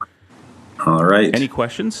All right. Any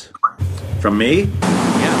questions? From me?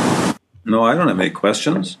 Yeah. No, I don't have any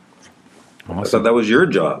questions. Awesome. I thought that was your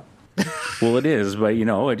job. Well, it is, but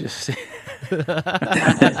I just...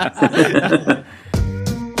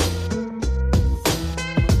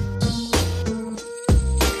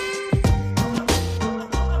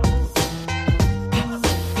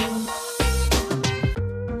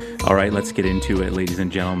 All right, let's get into it, ladies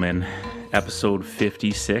and gentlemen. Episode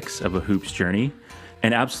 56 of A Hoops Journey.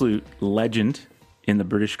 An absolute legend in the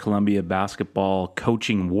British Columbia basketball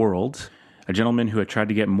coaching world. A gentleman who I tried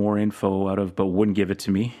to get more info out of but wouldn't give it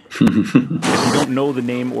to me. If you don't know the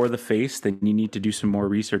name or the face, then you need to do some more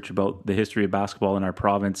research about the history of basketball in our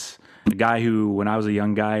province. A guy who, when I was a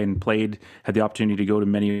young guy and played, had the opportunity to go to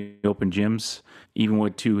many open gyms, even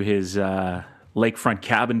went to his... lakefront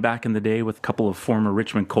cabin back in the day with a couple of former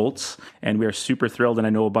Richmond Colts, and we are super thrilled, and I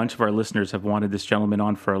know a bunch of our listeners have wanted this gentleman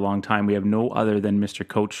on for a long time. We have no other than Mr.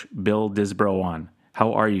 Coach Bill Disbrow on.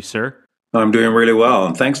 How are you, sir? I'm doing really well,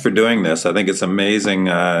 and thanks for doing this. I think it's amazing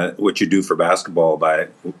what you do for basketball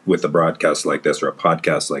with a broadcast like this or a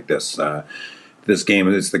podcast like this. This game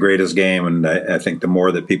is the greatest game, and I think the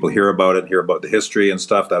more that people hear about it, hear about the history and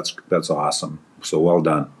stuff, that's awesome. So well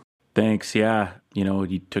done. Thanks. Yeah,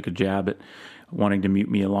 you took a jab at wanting to mute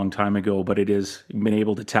me a long time ago, but it is been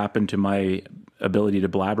able to tap into my ability to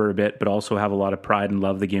blabber a bit, but also have a lot of pride and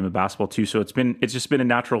love the game of basketball too. So it's just been a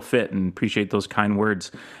natural fit, and appreciate those kind words.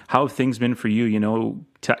 How have things been for you?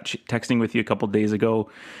 Texting with you a couple of days ago,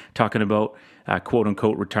 talking about quote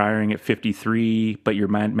unquote retiring at 53, but you're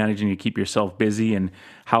managing to keep yourself busy. And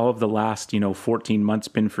how have the last 14 months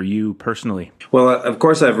been for you personally? Well, of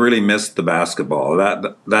course, I've really missed the basketball.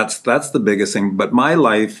 That's the biggest thing. But my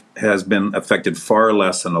life has been affected far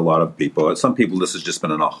less than a lot of people. Some people, this has just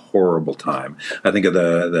been a horrible time. I think of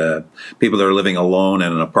the people that are living alone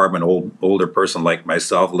in an apartment, older person like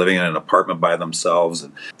myself living in an apartment by themselves.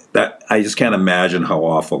 And that I just can't imagine how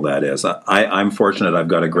awful that is. I'm fortunate. I've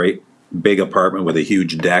got a great big apartment with a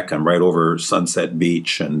huge deck. I'm right over Sunset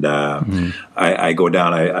Beach, and I go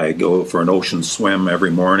down. I go for an ocean swim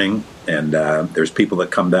every morning, and there's people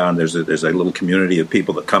that come down. There's a little community of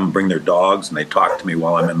people that come bring their dogs, and they talk to me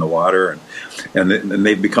while I'm in the water, and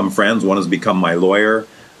they've become friends. One has become my lawyer.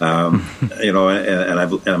 And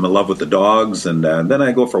I'm in love with the dogs, and then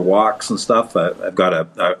I go for walks and stuff. I've got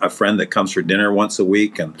a friend that comes for dinner once a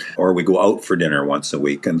week, or we go out for dinner once a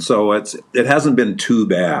week, and so it hasn't been too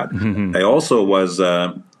bad. Mm-hmm. I also was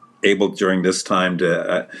able during this time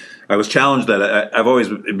to. I was challenged that I've always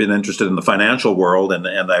been interested in the financial world, and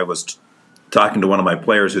I was talking to one of my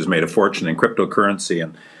players who's made a fortune in cryptocurrency,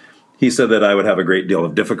 and he said that I would have a great deal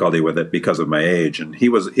of difficulty with it because of my age, and he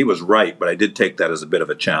was right. But I did take that as a bit of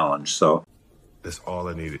a challenge. So that's all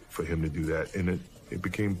I needed for him to do that, and it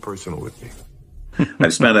became personal with me.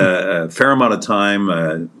 I've spent a fair amount of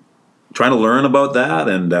time trying to learn about that,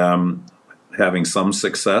 and having some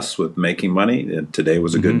success with making money. And today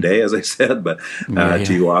was a good day, as I said, but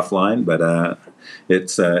to you offline. But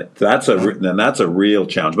that's a real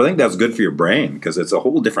challenge. But I think that's good for your brain because it's a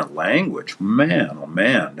whole different language. Man, oh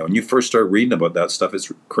man! When you first start reading about that stuff,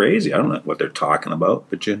 it's crazy. I don't know what they're talking about,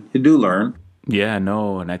 but you do learn. Yeah,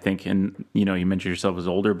 no, and I think, you mentioned yourself as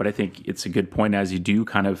older, but I think it's a good point as you do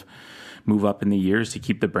kind of move up in the years to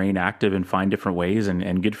keep the brain active and find different ways,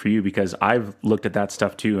 and good for you, because I've looked at that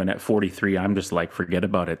stuff too, and at 43 I'm just like, forget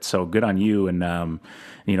about it. So good on you. And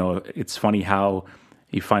it's funny how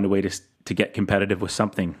you find a way to get competitive with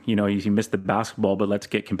something. You missed the basketball, but let's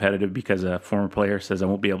get competitive because a former player says I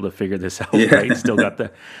won't be able to figure this out. Yeah. Right? Still got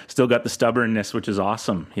the stubbornness, which is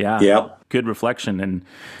awesome. Yeah. Yep. Good reflection. And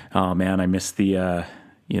oh man, I miss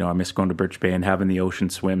I miss going to Birch Bay and having the ocean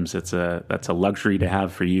swims. That's a luxury to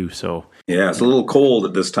have for you. So yeah, it's a little cold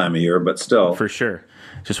at this time of year, but still. For sure.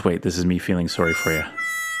 Just wait. This is me feeling sorry for you.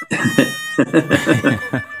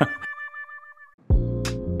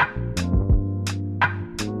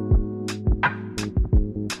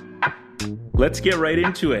 Let's get right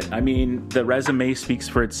into it. I mean, the resume speaks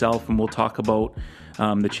for itself, and we'll talk about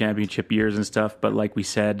the championship years and stuff. But like we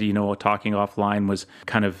said, talking offline was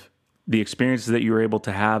kind of the experiences that you were able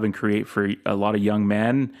to have and create for a lot of young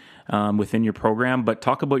men within your program. But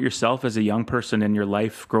talk about yourself as a young person in your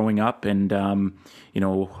life growing up, and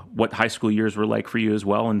what high school years were like for you as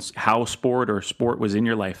well, and how sport was in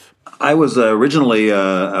your life. I was originally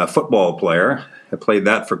a football player. I played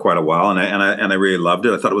that for quite a while, and I really loved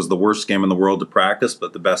it. I thought it was the worst game in the world to practice,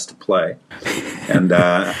 but the best to play. And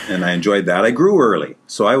I enjoyed that. I grew early,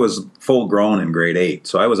 so I was full grown in grade 8.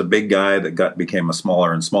 So I was a big guy that became a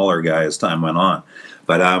smaller and smaller guy as time went on.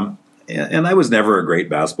 But I was never a great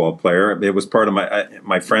basketball player. It was part of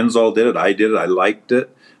my friends all did it. I did it. I liked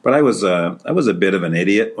it. But I was a bit of an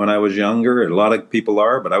idiot when I was younger. A lot of people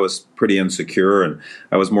are, but I was pretty insecure, and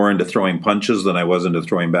I was more into throwing punches than I was into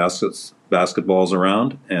throwing basketballs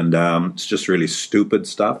around, and it's just really stupid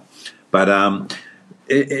stuff. But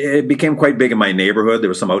it became quite big in my neighborhood. There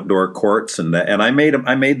were some outdoor courts, and I made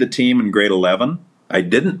the team in grade 11. I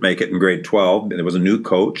didn't make it in grade 12. There was a new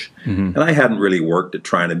coach, and I hadn't really worked at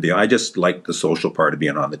trying to be. I just liked the social part of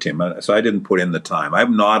being on the team, so I didn't put in the time.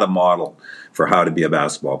 I'm not a model for how to be a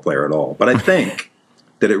basketball player at all. But I think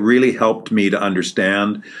that it really helped me to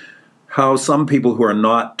understand how some people who are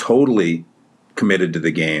not totally committed to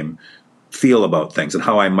the game feel about things and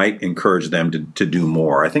how I might encourage them to do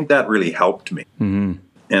more. I think that really helped me.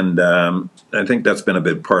 And I think that's been a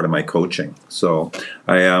big part of my coaching. So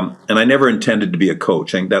I never intended to be a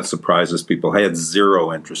coach. I think that surprises people. I had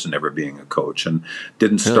zero interest in ever being a coach, and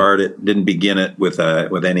didn't begin it with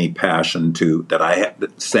any passion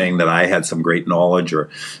saying that I had some great knowledge or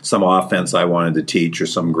some offense I wanted to teach or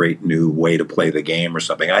some great new way to play the game or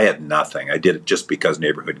something. I had nothing. I did it just because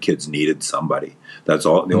neighborhood kids needed somebody. That's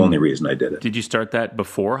all. The only reason I did it. Did you start that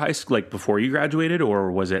before high school, like before you graduated,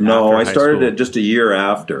 or was it? No, after I high started school? it just a year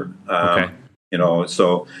after. Okay.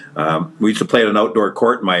 We used to play at an outdoor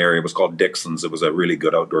court in my area. It was called Dixon's. It was a really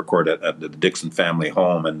good outdoor court at the Dixon family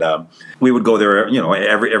home, and we would go there,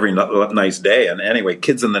 every nice day. And anyway,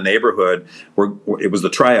 kids in the neighborhood it was the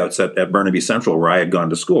tryouts at Burnaby Central where I had gone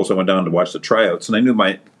to school. So I went down to watch the tryouts, and I knew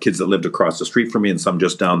my kids that lived across the street from me and some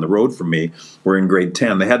just down the road from me were in grade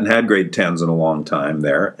 10. They hadn't had grade 10s in a long time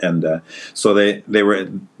there, and so they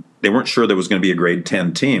weren't sure there was going to be a grade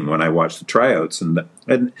 10 team when I watched the tryouts. And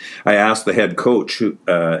I asked the head coach,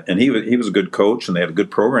 and he was a good coach, and they had a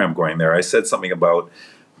good program going there. I said something about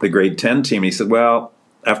the grade 10 team, and he said, well,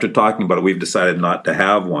 after talking about it, we've decided not to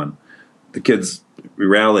have one. The kids,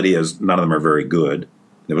 reality is none of them are very good.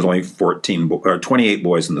 There was only 28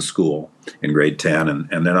 boys in the school in grade 10,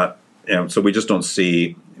 and they're not, so we just don't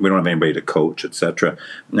see, we don't have anybody to coach, etc.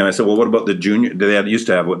 And I said, well, what about the junior? They used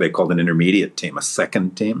to have what they called an intermediate team, a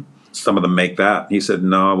second team. Some of them make that. He said,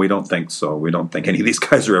 no, we don't think so. We don't think any of these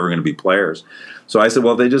guys are ever going to be players. So I said,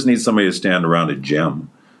 well, they just need somebody to stand around a gym.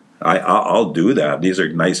 I'll do that. These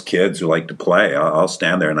are nice kids who like to play. I'll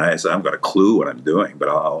stand there, and I said, I've got a clue what I'm doing, but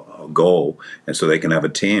I'll go, and so they can have a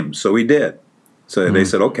team. So we did. So they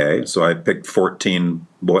said, okay. So I picked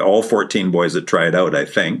all 14 boys that tried out, I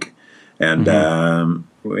think. And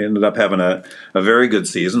we ended up having a very good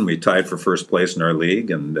season. We tied for first place in our league,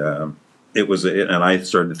 and and I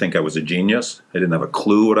started to think I was a genius. I didn't have a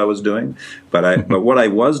clue what I was doing, but what I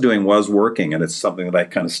was doing was working, and it's something that I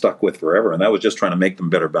kind of stuck with forever. And that was just trying to make them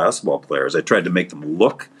better basketball players. I tried to make them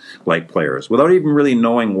look like players without even really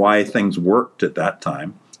knowing why things worked at that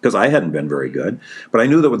time, because I hadn't been very good. But I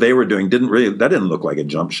knew that what they were doing didn't look like a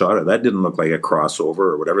jump shot, or that didn't look like a crossover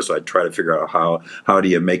or whatever. So I'd try to figure out how do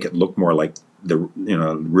you make it look more like the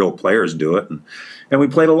real players do it, and we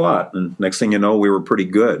played a lot. And next thing you know, we were pretty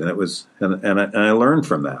good, and it was and I learned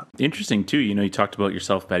from that. Interesting too. You talked about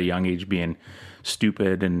yourself at a young age being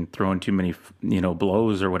stupid and throwing too many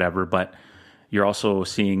blows or whatever, but you're also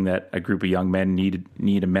seeing that a group of young men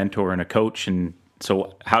need a mentor and a coach. And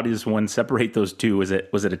so how does one separate those two? Was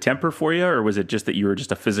it a temper for you, or was it just that you were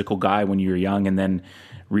just a physical guy when you were young, and then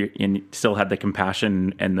and still had the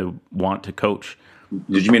compassion and the want to coach?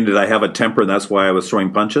 Did you mean, did I have a temper and that's why I was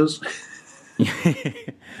throwing punches?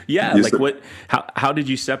 Yeah, like what? How did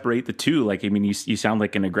you separate the two? Like, I mean, you sound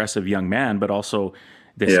like an aggressive young man, but also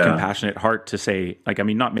this compassionate heart to say, like, I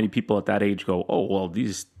mean, not many people at that age go, oh, well,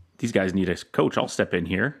 these guys need a coach. I'll step in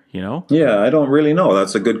here, Yeah, I don't really know.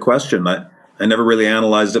 That's a good question. I never really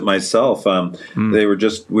analyzed it myself. They were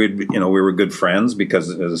just, we were good friends because,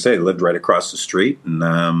 as I say, they lived right across the street, and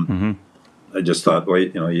I just thought, well,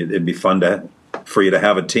 it'd be fun for you to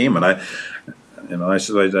have a team, and I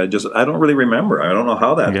don't really remember. I don't know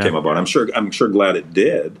how that came about. I'm sure glad it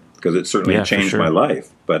did, because it certainly changed my life.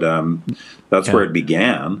 But that's where it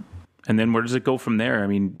began. And then where does it go from there? I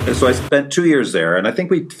mean, so I spent 2 years there, and I think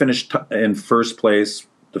we finished in first place.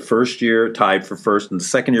 The first year tied for first, and the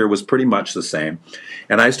second year was pretty much the same.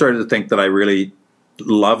 And I started to think that I really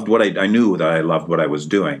loved I knew that I loved what I was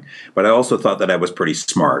doing, but I also thought that I was pretty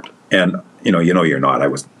smart. And you're not. I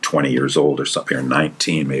was 20 years old or something, or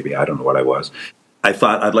 19 maybe. I don't know what I was. I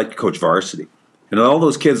thought I'd like to coach varsity. And all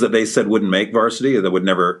those kids that they said wouldn't make varsity, or that would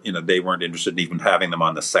never, they weren't interested in even having them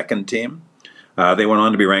on the second team. They went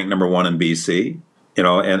on to be ranked number 1 in BC.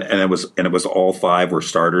 And it was all 5 were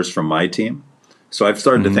starters from my team. So I've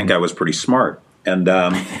started to think I was pretty smart, and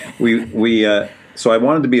we So I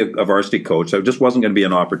wanted to be a varsity coach. There just wasn't going to be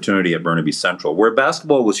an opportunity at Burnaby Central, where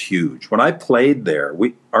basketball was huge. When I played there,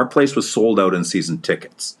 our place was sold out in season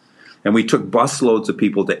tickets, and we took busloads of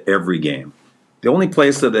people to every game. The only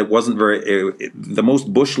place that it wasn't the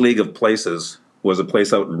most bush league of places was a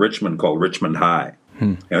place out in Richmond called Richmond High,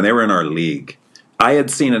 and they were in our league. I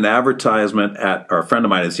had seen an advertisement or a friend of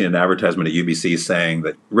mine had seen an advertisement at UBC saying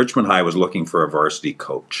that Richmond High was looking for a varsity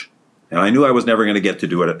coach. And I knew I was never going to get to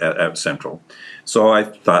do it at Central. So I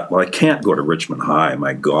thought, well, I can't go to Richmond High.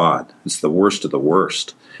 My God, it's the worst of the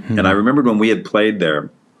worst. And I remembered when we had played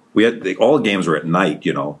there, all games were at night,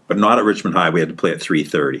 but not at Richmond High. We had to play at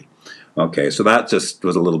 3:30. Okay, so that just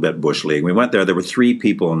was a little bit bush league. We went there. There were 3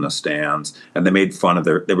 people in the stands, and they made fun of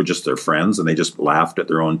they were just their friends, and they just laughed at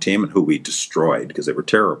their own team and who we destroyed because they were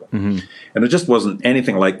terrible. And it just wasn't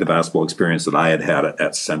anything like the basketball experience that I had had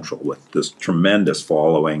at Central, with this tremendous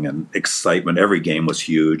following and excitement. Every game was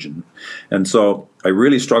huge. And so I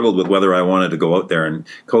really struggled with whether I wanted to go out there and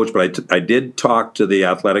coach, but I did talk to the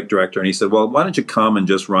athletic director, and he said, well, why don't you come and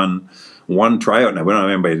just run one tryout night? We don't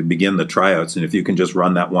have anybody to begin the tryouts, and if you can just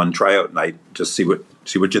run that one tryout night, just see what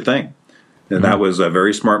you think. And that was a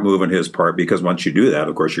very smart move on his part, because once you do that,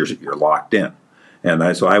 of course, you're locked in.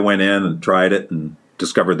 And so I went in and tried it and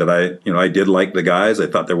discovered that I did like the guys. I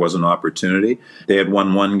thought there was an opportunity. They had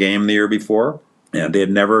won one game the year before, and they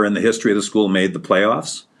had never in the history of the school made the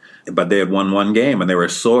playoffs. But they had won one game, and they were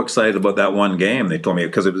so excited about that one game. They told me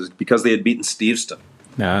because they had beaten Steveston.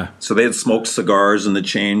 Yeah. So they had smoked cigars in the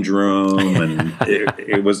change room, and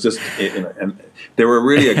it was just, and they were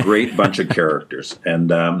really a great bunch of characters, and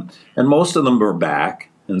most of them were back,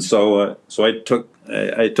 and so I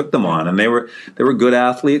took them on, and they were good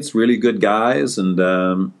athletes, really good guys, and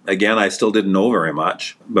again, I still didn't know very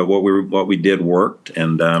much, but what we did worked,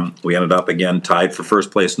 and we ended up again tied for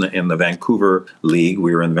first place in the Vancouver League.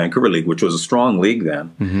 We were in the Vancouver League, which was a strong league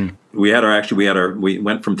then. We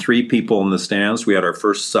went from 3 people in the stands. We had our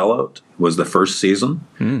first sellout. It was the first season,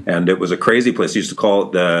 and it was a crazy place. They used to call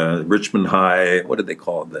it the Richmond High. What did they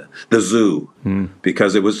call it? The zoo,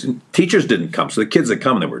 because teachers didn't come, so the kids that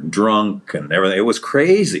come, they were drunk and everything. It was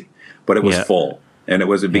crazy, but it was full, and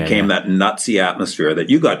it became that nutsy atmosphere that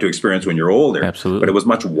you got to experience when you're older. Absolutely, but it was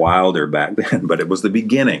much wilder back then. But it was the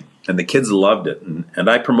beginning, and the kids loved it, and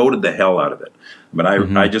I promoted the hell out of it. But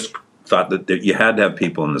I just thought that you had to have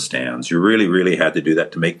people in the stands. You really, really had to do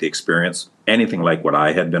that to make the experience anything like what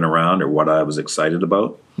I had been around or what I was excited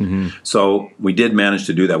about. So we did manage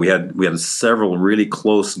to do that. We had several really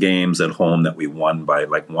close games at home that we won by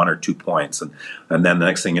like 1 or 2 points, and then the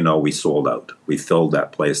next thing you know, we sold out. We filled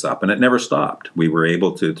that place up, and it never stopped. We were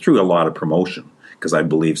able to, through a lot of promotion, because I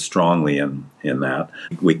believe strongly in that.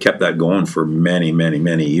 We kept that going for many, many,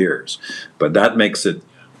 many years. But that makes it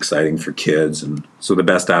exciting for kids, and so the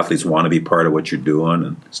best athletes want to be part of what you're doing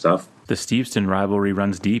and stuff. The Steveston rivalry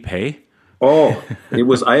runs deep, hey? Oh, it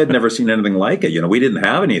was. I had never seen anything like it. We didn't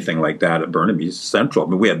have anything like that at Burnaby Central. I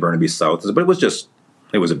mean, we had Burnaby South, but it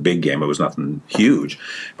was a big game. It was nothing huge.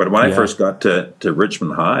 But when I first got to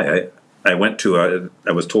Richmond High, I went to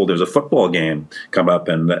I was told there's a football game come up,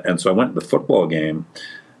 and so I went to the football game,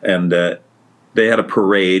 and they had a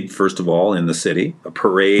parade, first of all, in the city, a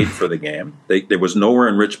parade for the game. There was nowhere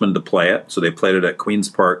in Richmond to play it, so they played it at Queen's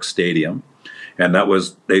Park Stadium. And there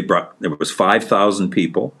was 5,000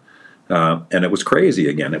 people, and it was crazy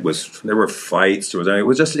again. There were fights.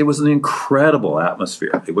 It was an incredible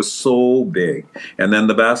atmosphere. It was so big. And then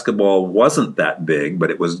the basketball wasn't that big,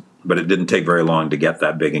 but it didn't take very long to get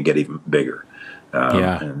that big and get even bigger.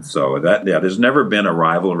 And so there's never been a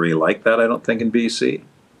rivalry like that, I don't think, in BC.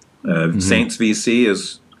 Saints VC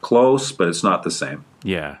is close, but it's not the same.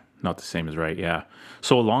 Yeah, not the same as right. Yeah.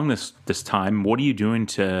 So along this time, what are you doing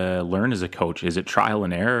to learn as a coach? Is it trial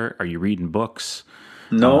and error? Are you reading books?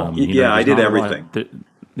 No, I did everything.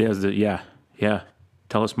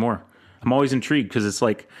 Tell us more. I'm always intrigued because it's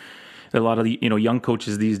like a lot of the young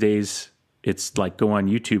coaches these days. It's like go on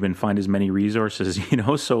YouTube and find as many resources,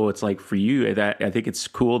 So it's like for you, I think it's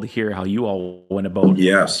cool to hear how you all went about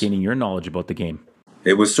gaining your knowledge about the game.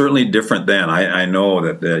 It was certainly different then. I know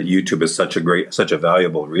that YouTube is such a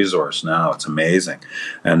valuable resource now. It's amazing,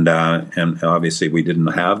 and obviously we didn't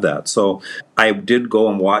have that. So I did go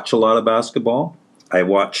and watch a lot of basketball. I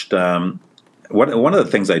watched. One of the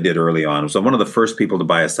things I did early on was I'm one of the first people to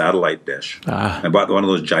buy a satellite dish. I bought one of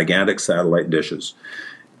those gigantic satellite dishes,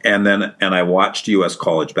 and I watched U.S.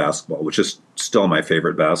 college basketball, which is still my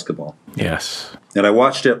favorite basketball. Yes, and I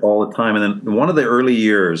watched it all the time. And then one of the early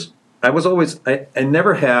years, I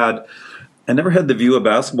never had the view of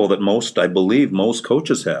basketball that I believe most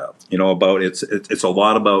coaches have. About it's a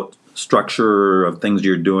lot about structure of things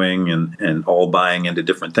you're doing and all buying into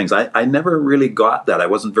different things. I never really got that. I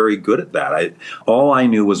wasn't very good at that. All I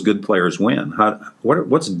knew was good players win.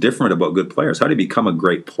 What's different about good players? How do you become a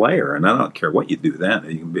great player? And I don't care what you do then.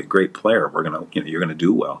 You can be a great player. You're gonna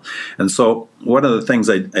do well. And so one of the things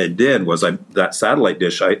I did was that satellite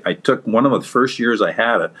dish. I took one of the first years I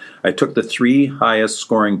had it. I took the 3 highest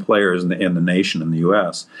scoring players in the nation in the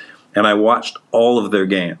U.S. and I watched all of their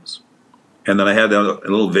games. And then I had a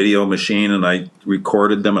little video machine, and I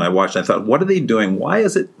recorded them, and I watched. I thought, what are they doing? Why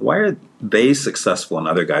are they successful and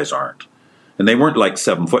other guys aren't? And they weren't like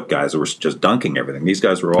 7-foot guys that were just dunking everything. These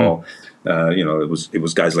guys were all, it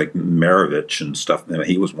was guys like Maravich and stuff.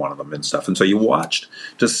 He was one of them and stuff. And so you watched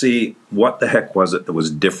to see what the heck was it that was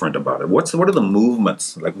different about it. What are the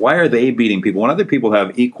movements? Like, why are they beating people when other people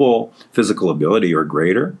have equal physical ability or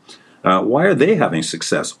greater? Why are they having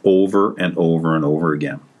success over and over and over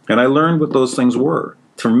again? And I learned what those things were.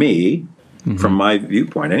 For me, from my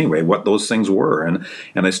viewpoint anyway, what those things were. And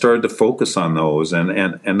I started to focus on those.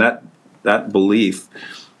 And that belief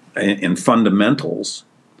in fundamentals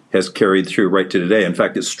has carried through right to today. In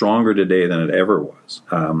fact, it's stronger today than it ever was.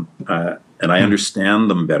 And I understand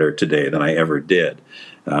them better today than I ever did.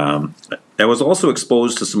 I was also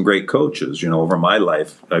exposed to some great coaches. Over my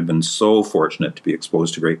life, I've been so fortunate to be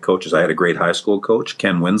exposed to great coaches. I had a great high school coach,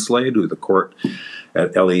 Ken Winslade, who the court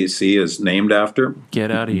at LEC is named after.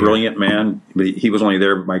 Get out of here. Brilliant man. He was only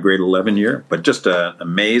there my grade 11 year, but just an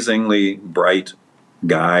amazingly bright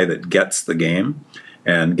guy that gets the game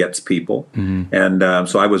and gets people. And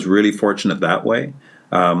so I was really fortunate that way.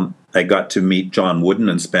 I got to meet John Wooden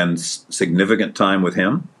and spend significant time with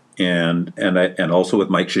him, and also with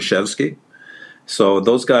Mike Krzyzewski. So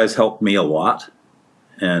those guys helped me a lot,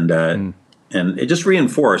 and it just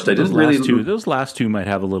reinforced. Those last two might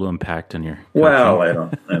have a little impact on your coaching. Well, I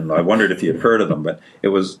don't, and I wondered if you'd heard of them, but it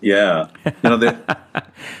was one of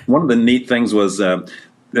the neat things was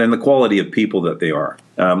and the quality of people that they are.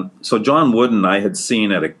 So John Wooden I had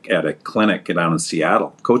seen at a clinic down in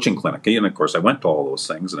Seattle, coaching clinic, and of course I went to all those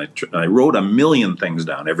things, and I wrote a million things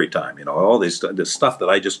down every time, all this stuff that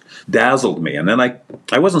I just dazzled me, and then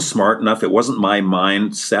I wasn't smart enough. It wasn't my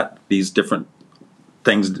mindset. These different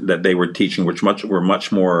things that they were teaching, which were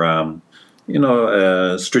much more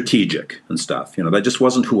strategic and stuff. That just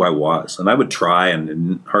wasn't who I was, and I would try, and it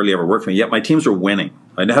didn't hardly ever worked for me. Yet my teams were winning.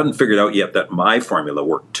 I hadn't figured out yet that my formula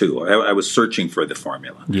worked too. I was searching for the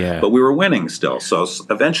formula, but we were winning still. So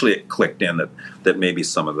eventually it clicked in that maybe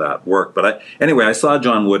some of that worked. But I saw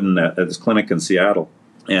John Wooden at his clinic in Seattle,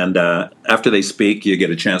 and after they speak, you get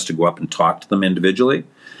a chance to go up and talk to them individually.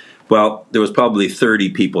 Well, there was probably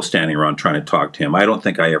 30 people standing around trying to talk to him. I don't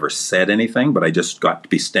think I ever said anything, but I just got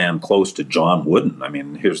to stand close to John Wooden. I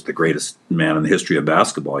mean, here's the greatest man in the history of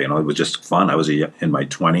basketball. It was just fun. I was in my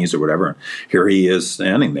 20s or whatever. Here he is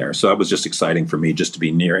standing there. So it was just exciting for me just to be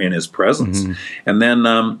near in his presence. And then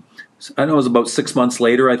I know it was about 6 months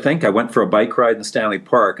later, I think, I went for a bike ride in Stanley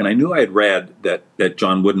Park, and I knew I had read that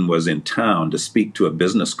John Wooden was in town to speak to a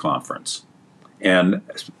business conference. And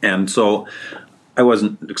so I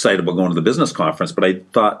wasn't excited about going to the business conference, but I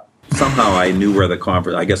thought somehow I knew where the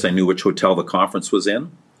conference, I guess I knew which hotel the conference was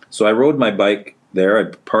in. So I rode my bike there,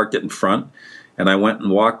 I parked it in front, and I went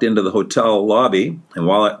and walked into the hotel lobby, and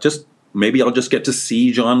maybe I'll just get to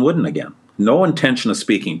see John Wooden again. No intention of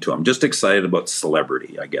speaking to him, just excited about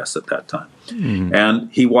celebrity, I guess, at that time.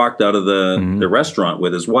 And he walked out of the restaurant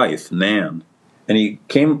with his wife, Nan, and he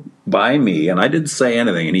came by me, and I didn't say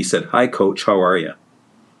anything, and he said, "Hi, Coach, how are you?"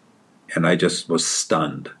 And I just was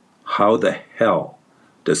stunned. How the hell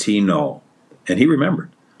does he know? And he remembered.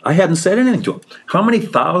 I hadn't said anything to him. How many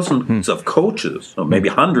thousands of coaches, or maybe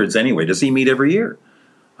hundreds anyway, does he meet every year?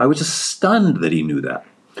 I was just stunned that he knew that.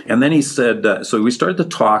 And then he said, so we started to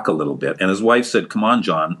talk a little bit. And his wife said, "Come on,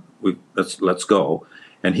 John, let's go."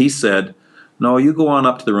 And he said, "No, you go on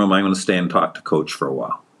up to the room. I'm going to stay and talk to Coach for a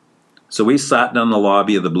while." So we sat down in the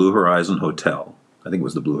lobby of the Blue Horizon Hotel. I think it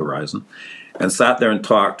was the Blue Horizon. And sat there and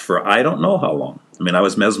talked for I don't know how long. I mean, I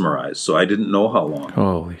was mesmerized, so I didn't know how long.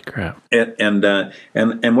 Holy crap!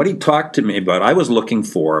 And what he talked to me about, I was looking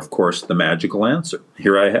for, of course, the magical answer.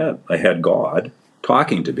 Here I had God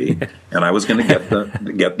talking to me, and I was going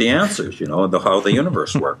to get the answers. How the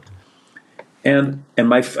universe worked. And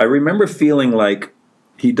I remember feeling like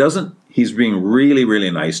he's being really,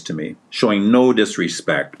 really nice to me, showing no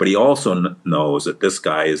disrespect, but he also knows that this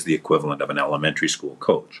guy is the equivalent of an elementary school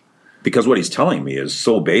coach. Because what he's telling me is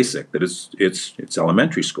so basic that it's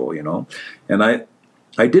elementary school, And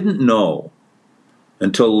I didn't know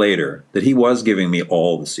until later that he was giving me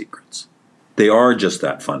all the secrets. They are just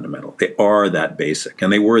that fundamental. They are that basic.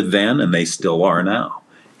 And they were then, and they still are now.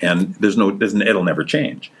 and it'll never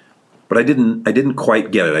change. But I didn't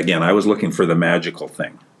quite get it. Again, I was looking for the magical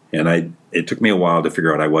thing, and it took me a while to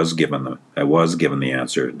figure out I was given the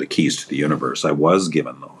answer, the keys to the universe. I was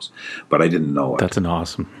given those, but I didn't know it. That's an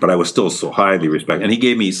awesome. But I was still so highly respected. And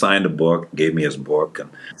he signed a book, gave me his book, and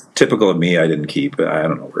typical of me, I didn't keep it. I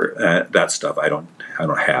don't know where that stuff. I don't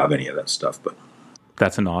have any of that stuff, but.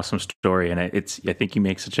 That's an awesome story, and I think you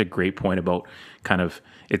make such a great point about kind of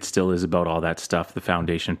it still is about all that stuff, the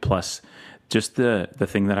foundation, plus just the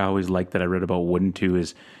thing that I always liked that I read about Wooden too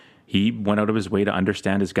is he went out of his way to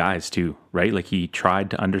understand his guys too, right? Like he tried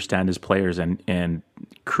to understand his players and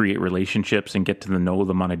create relationships and get to know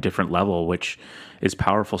them on a different level, which is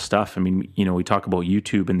powerful stuff. I mean, we talk about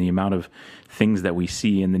YouTube and the amount of things that we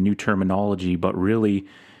see and the new terminology, but really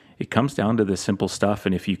it comes down to the simple stuff.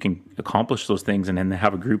 And if you can accomplish those things and then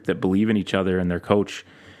have a group that believe in each other and their coach,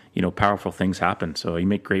 powerful things happen. So you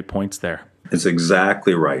make great points there. It's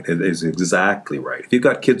exactly right. It is exactly right. If you've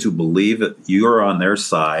got kids who believe that you're on their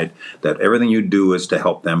side, that everything you do is to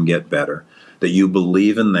help them get better, that you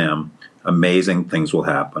believe in them, amazing things will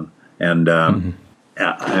happen. And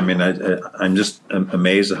I mean, I'm just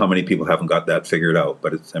amazed at how many people haven't got that figured out.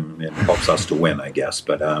 But it helps us to win, I guess.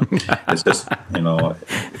 But it's just that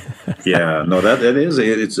it is.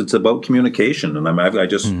 It's about communication. And I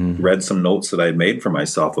just read some notes that I made for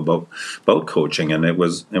myself about coaching, and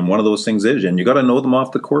one of those things is, and you got to know them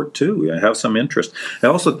off the court too. I have some interest. I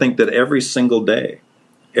also think that every single day,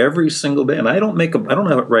 and I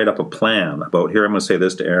don't write up a plan about here. I'm going to say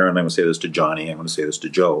this to Aaron. I'm going to say this to Johnny. I'm going to say this to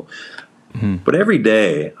Joe. But every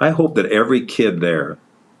day, I hope that every kid there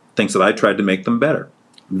thinks that I tried to make them better,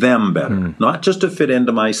 not just to fit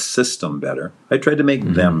into my system better. I tried to make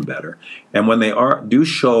them better. And when they do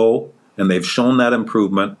show, and they've shown that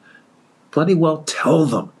improvement, bloody well tell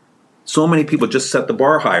them. So many people just set the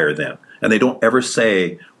bar higher then, and they don't ever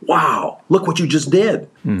say, wow, look what you just did.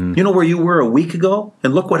 You know where you were a week ago,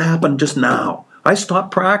 and look what happened just now. I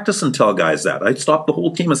stopped practice and tell guys that. I stopped the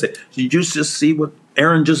whole team and say, did you just see what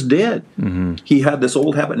Aaron just did? He had this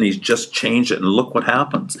old habit and he's just changed it, and look what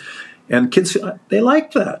happens. And kids, they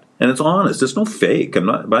like that. And it's honest. There's no fake.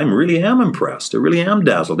 I really am impressed. I really am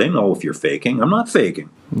dazzled. They know if you're faking. I'm not faking.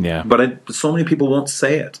 Yeah. But so many people won't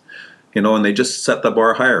say it, and they just set the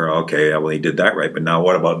bar higher. Okay, well, he did that right, but now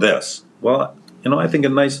what about this? Well, I think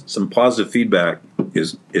some positive feedback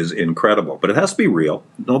is incredible, but it has to be real.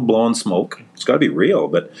 No blowing smoke. It's got to be real,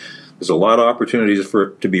 but there's a lot of opportunities for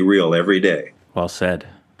it to be real every day. Well said.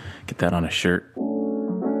 Get that on a shirt.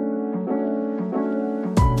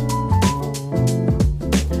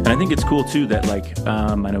 And I think it's cool too that I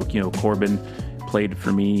know Corbin played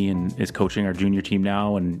for me and is coaching our junior team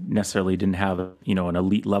now, and necessarily didn't have an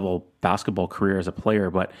elite level basketball career as a player,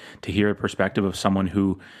 but to hear a perspective of someone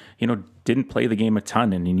who didn't play the game a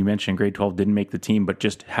ton, and you mentioned grade 12 didn't make the team, but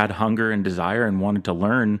just had hunger and desire and wanted to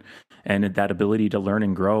learn, and that ability to learn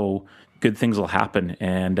and grow, good things will happen.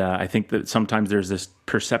 And I think that sometimes there's this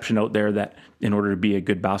perception out there that in order to be a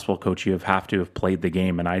good basketball coach, you have to have played the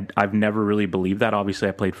game. And I've never really believed that. Obviously,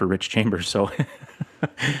 I played for Rich Chambers, so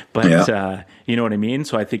but you know what I mean?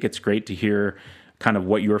 So I think it's great to hear kind of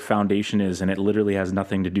what your foundation is, and it literally has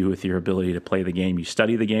nothing to do with your ability to play the game. You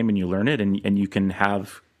study the game and you learn it, and you can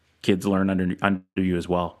have kids learn under you as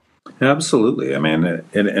well. Absolutely. I mean,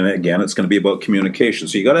 and again, it's going to be about communication.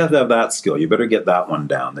 So you got to have that skill. You better get that one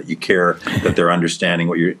down, that you care, that they're understanding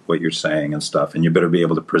what you're saying and stuff, and you better be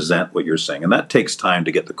able to present what you're saying. And that takes time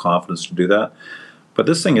to get the confidence to do that. But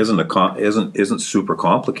this thing isn't super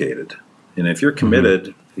complicated. And if you're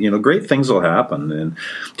committed, great things will happen. And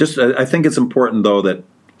just I think it's important though that,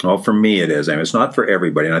 well, for me it is. I mean, it's not for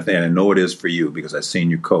everybody, and I know it is for you because I've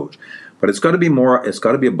seen you coach. But it's got to be more. It's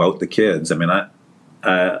got to be about the kids. I mean,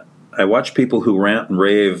 I watch people who rant and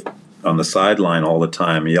rave on the sideline all the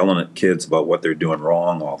time, yelling at kids about what they're doing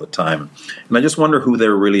wrong all the time. And I just wonder who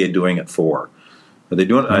they're really doing it for. Are they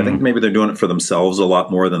doing it? I think maybe they're doing it for themselves a lot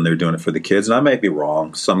more than they're doing it for the kids. And I might be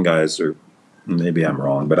wrong. Some guys are, maybe I'm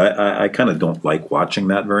wrong, but I kind of don't like watching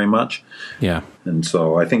that very much. Yeah. And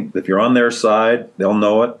so I think if you're on their side, they'll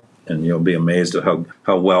know it, and you'll be amazed at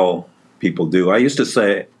how well people do. I used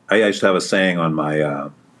to have a saying on my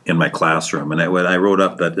in my classroom, and I wrote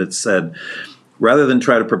up that it said, rather than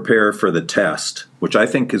try to prepare for the test, which I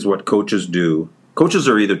think is what coaches do. Coaches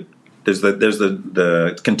are either there's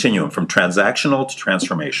the continuum from transactional to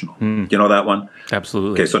transformational. You know that one?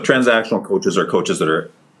 Absolutely. Okay, so transactional coaches are coaches that are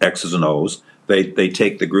X's and O's. They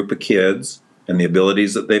take the group of kids and the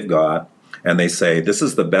abilities that they've got, and they say, this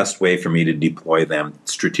is the best way for me to deploy them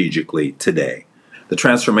strategically today. The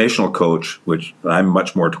transformational coach, which I'm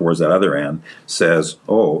much more towards that other end, says,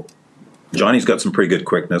 Johnny's got some pretty good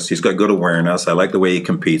quickness. He's got good awareness. I like the way he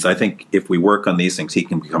competes. I think if we work on these things, he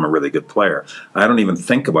can become a really good player. I don't even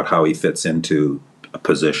think about how he fits into a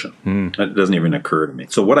position. It doesn't even occur to me.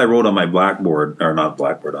 So what I wrote on my blackboard, or not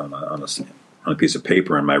blackboard, on a piece of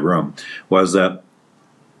paper in my room, was that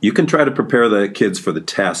you can try to prepare the kids for the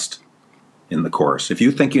test in the course. If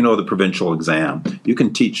you think you know the provincial exam, you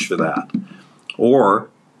can teach for that. Or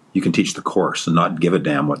you can teach the course and not give a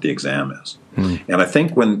damn what the exam is. And I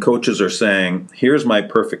think when coaches are saying, here's my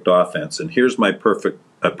perfect offense and here's my perfect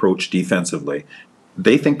approach defensively,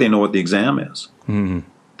 they think they know what the exam is.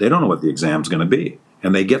 They don't know what the exam's going to be.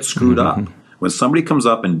 And they get screwed up. When somebody comes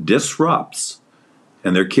up and disrupts,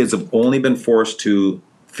 and their kids have only been forced to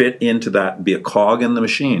fit into that, be a cog in the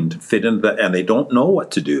machine, to fit into that, and they don't know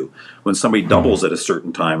what to do. When somebody doubles at a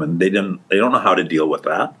certain time and they don't know how to deal with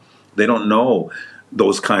that, they don't know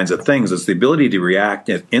those kinds of things. It's the ability to react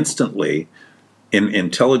instantly in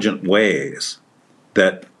intelligent ways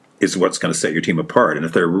that is what's going to set your team apart. And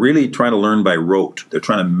if they're really trying to learn by rote, they're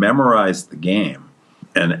trying to memorize the game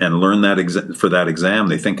and learn that for that exam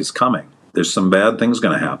they think is coming, there's some bad things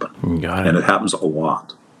going to happen. And it happens a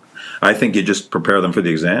lot. I think you just prepare them for the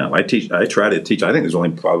exam. I try to teach. I think there's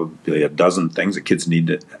only probably a dozen things that kids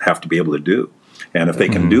have to be able to do. And if they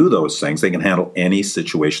can do those things, they can handle any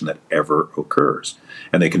situation that ever occurs.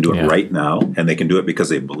 And they can do it right now, and they can do it because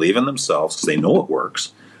they believe in themselves, because they know it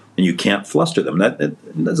works, and you can't fluster them.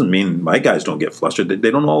 It doesn't mean my guys don't get flustered.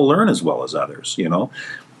 They don't all learn as well as others, you know.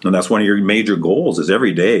 And that's one of your major goals is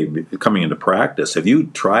every day coming into practice. Have you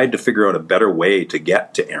tried to figure out a better way to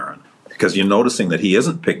get to Aaron? Because you're noticing that he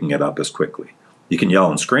isn't picking it up as quickly. You can yell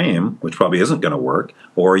and scream, which probably isn't going to work,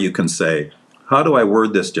 or you can say, how do I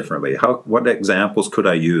word this differently? What examples could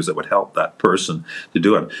I use that would help that person to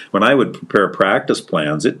do it? When I would prepare practice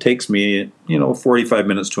plans, it takes me, 45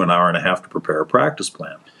 minutes to an hour and a half to prepare a practice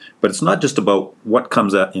plan. But it's not just about what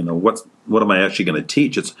comes at, what am I actually going to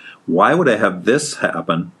teach? It's why would I have this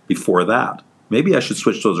happen before that? Maybe I should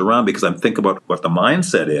switch those around because I'm thinking about what the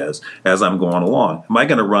mindset is as I'm going along. Am I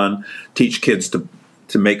going to teach kids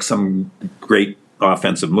to make some great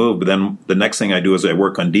offensive move, but then the next thing I do is I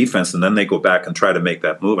work on defense, and then they go back and try to make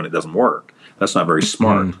that move, and it doesn't work. That's not very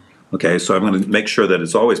smart. Okay, so I'm going to make sure that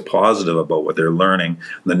it's always positive about what they're learning.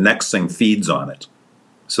 The next thing feeds on it,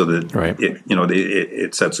 so that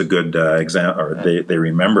it sets a good exam, or they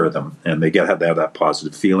remember them, and they have that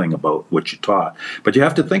positive feeling about what you taught. But you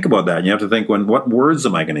have to think about that. And you have to think, what words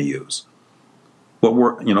am I going to use?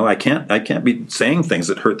 I can't be saying things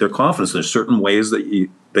that hurt their confidence. There's certain ways that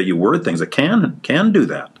you word things that can do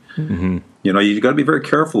that. You got to be very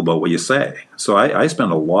careful about what you say. So I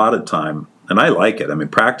spend a lot of time, and I like it. I mean,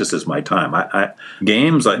 practice is my time. I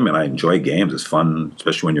enjoy games. It's fun,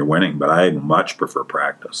 especially when you're winning. But I much prefer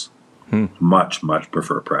practice. Much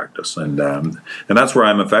prefer practice, and that's where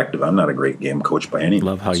I'm effective. I'm not a great game coach by any means.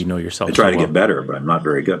 Love how you know yourself. I try to get better, but I'm not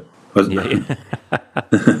very good.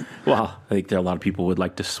 Well, I think there are a lot of people would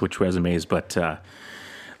like to switch resumes, but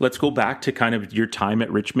let's go back to kind of your time at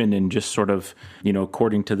Richmond and just sort of,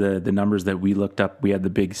 according to the numbers that we looked up, we had the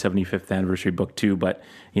big 75th anniversary book too, but,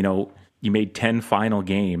 you made 10 final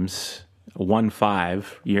games, won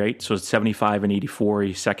 5, right? So it's 75 and 84,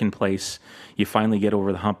 you second place. You finally get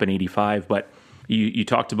over the hump in 85, but you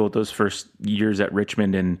talked about those first years at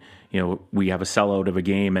Richmond and, we have a sellout of a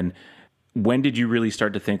game. And when did you really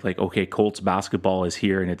start to think like, okay, Colts basketball is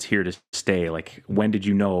here and it's here to stay? Like, when did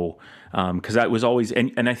you know? Because that was always,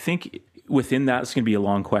 and I think within that, it's going to be a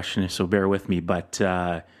long question, so bear with me. But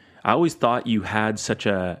I always thought you had such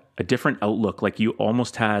a different outlook. Like you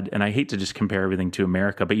almost had, and I hate to just compare everything to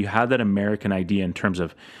America, but you had that American idea in terms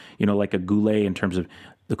of, like a Goulet in terms of,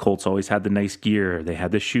 the Colts always had the nice gear. They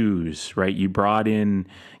had the shoes, right? You brought in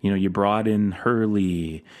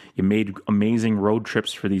Hurley. You made amazing road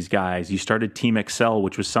trips for these guys. You started Team Excel,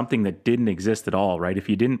 which was something that didn't exist at all, right? If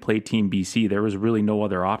you didn't play Team BC, there was really no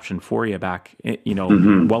other option for you back,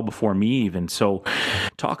 well before me even. So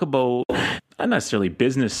talk about not necessarily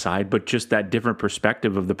business side, but just that different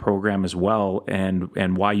perspective of the program as well,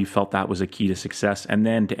 and why you felt that was a key to success. And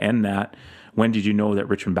then to end that, when did you know that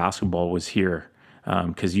Richmond basketball was here?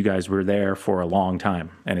 Because you guys were there for a long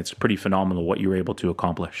time, and it's pretty phenomenal what you were able to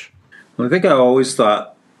accomplish. Well, I think I always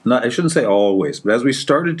thought, I shouldn't say always, but as we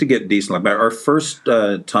started to get decent, like our first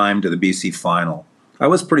time to the BC final, I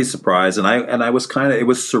was pretty surprised, and I was it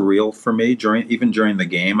was surreal for me during the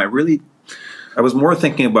game. I was more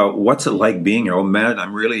thinking about what's it like being here. Oh man,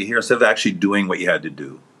 I'm really here, instead of actually doing what you had to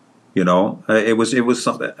do. It was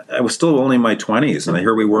something. I was still only in my 20s, and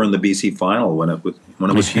here we were in the BC final when it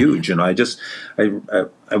was huge. And I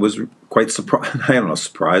was quite surprised. I don't know,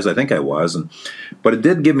 surprised. I think I was, but it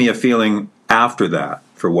did give me a feeling after that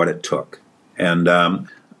for what it took. And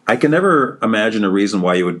I can never imagine a reason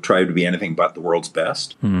why you would try to be anything but the world's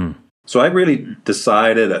best. Mm. So I really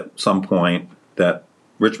decided at some point that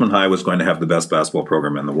Richmond High was going to have the best basketball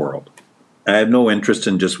program in the world. I had no interest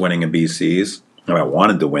in just winning a BCs. I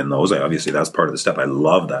wanted to win those. Obviously, that's part of the step. I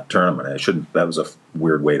love that tournament. That was a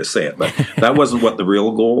weird way to say it, but that wasn't what the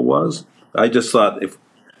real goal was. I just thought,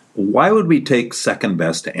 why would we take second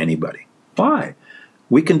best to anybody? Why?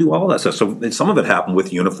 We can do all that stuff. So some of it happened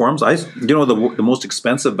with uniforms. The most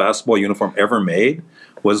expensive basketball uniform ever made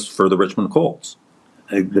was for the Richmond Colts.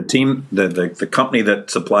 The team, the company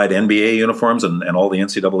that supplied NBA uniforms and all the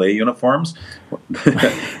NCAA uniforms,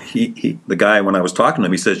 the guy, when I was talking to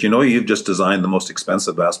him, he says, you've just designed the most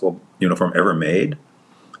expensive basketball uniform ever made.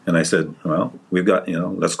 And I said, well, we've got,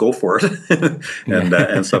 let's go for it.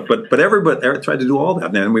 and stuff. But everybody tried to do all that.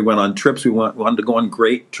 And then we went on trips. We wanted to go on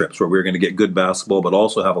great trips where we were going to get good basketball, but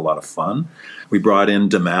also have a lot of fun. We brought in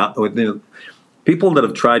DeMatha. People that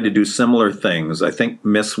have tried to do similar things, I think,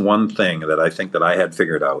 miss one thing that I think that I had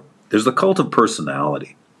figured out. There's the cult of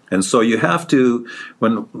personality. And so you have to,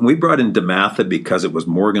 when we brought in DeMatha because it was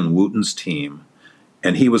Morgan Wooten's team,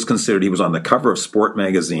 and he was on the cover of Sport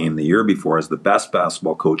magazine the year before as the best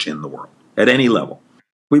basketball coach in the world, at any level.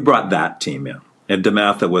 We brought that team in. And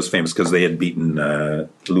DeMatha was famous because they had beaten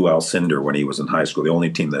Lou Alcindor when he was in high school, the only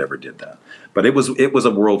team that ever did that. But it was a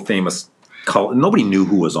world-famous cult. Nobody knew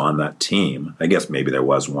who was on that team. I guess maybe there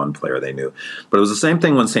was one player they knew. But it was the same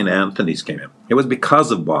thing when St. Anthony's came in. It was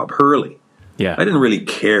because of Bob Hurley. Yeah. I didn't really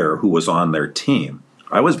care who was on their team.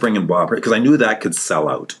 I was bringing Bob Hurley because I knew that could sell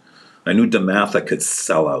out. I knew DeMatha could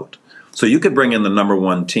sell out. So you could bring in the number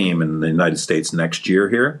one team in the United States next year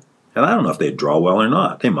here, and I don't know if they'd draw well or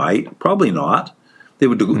not. They might. Probably not. They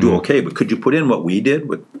would do okay, but could you put in what we did,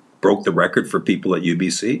 what broke the record for people at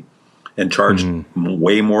UBC, and charged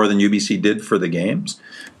way more than UBC did for the games,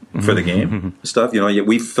 for the game stuff? Yet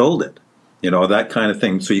we filled it. That kind of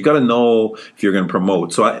thing. So you got to know if you're going to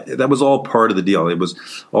promote. So that was all part of the deal. It was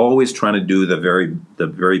always trying to do the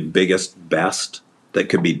very biggest, best that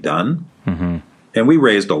could be done. Mm-hmm. And we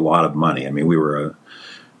raised a lot of money. I mean,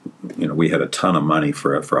 we had a ton of money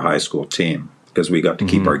for a high school team because we got to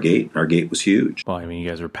keep our gate. Our gate was huge. Well, I mean, you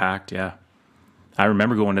guys were packed, yeah. I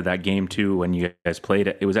remember going to that game too when you guys played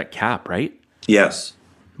it. It was at Cap, right? Yes.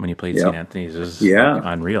 When you played St. Anthony's, it was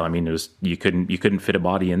unreal. I mean, it was you couldn't fit a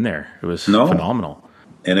body in there. It was phenomenal.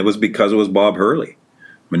 And it was because it was Bob Hurley. I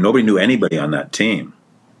mean, nobody knew anybody on that team.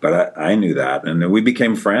 But I knew that, and we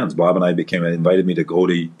became friends. Bob and I invited me to go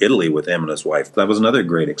to Italy with him and his wife. That was another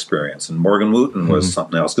great experience. And Morgan Wooten was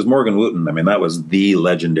something else, because Morgan Wooten, I mean, that was the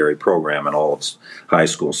legendary program in all of high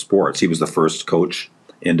school sports. He was the first coach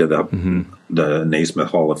into the Naismith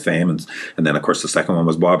Hall of Fame, and then, of course, the second one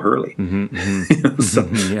was Bob Hurley. So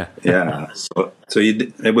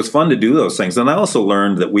it was fun to do those things. And I also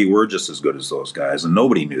learned that we were just as good as those guys, and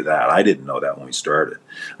nobody knew that. I didn't know that when we started.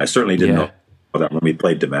 I certainly didn't know that when we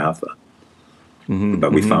played DeMatha.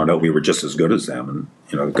 But we found out we were just as good as them,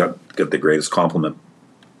 and got the greatest compliment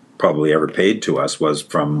probably ever paid to us was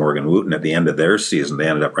from Morgan Wooten at the end of their season. They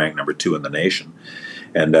ended up ranked number 2 in the nation,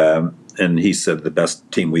 and he said the best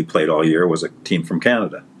team we played all year was a team from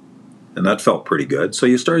Canada, and that felt pretty good. So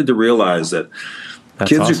you started to realize that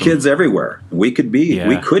kids are kids everywhere. We could be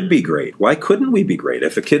great. Why couldn't we be great?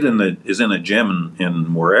 If a kid is in a gym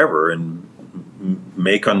in wherever in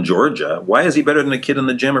Macon, Georgia, why is he better than a kid in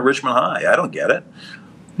the gym at Richmond High? I don't get it.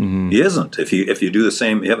 He isn't. If you do the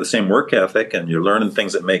same, you have the same work ethic, and you're learning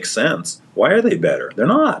things that make sense. Why are they better? They're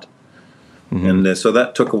not. And so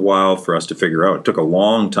that took a while for us to figure out. It took a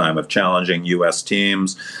long time of challenging U.S.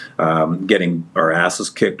 teams, getting our asses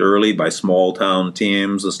kicked early by small town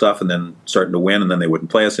teams and stuff, and then starting to win, and then they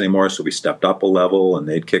wouldn't play us anymore. So we stepped up a level, and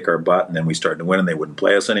they'd kick our butt, and then we started to win, and they wouldn't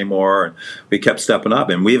play us anymore. And we kept stepping up,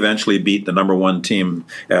 and we eventually beat the number 1 team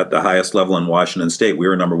at the highest level in Washington State. We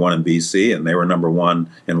were number 1 in BC, and they were number 1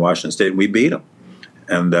 in Washington State, and we beat them.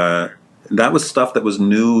 And that was stuff that was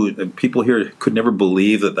new. People here could never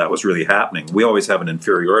believe that was really happening. We always have an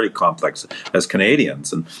inferiority complex as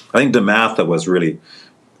Canadians. And I think DeMatha was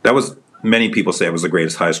many people say it was the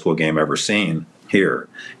greatest high school game ever seen here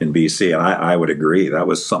in BC. And I would agree. That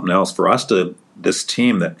was something else for us this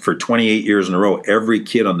team that for 28 years in a row, every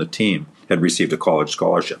kid on the team had received a college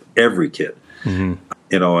scholarship. Every kid. And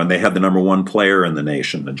they had the number 1 player in the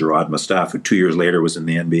nation, Gerard Mustafa, who 2 years later was in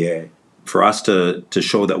the NBA. For us to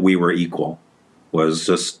show that we were equal was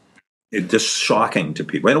just It just shocking to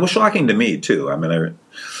people. And it was shocking to me, too. I mean,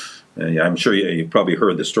 I'm sure you've probably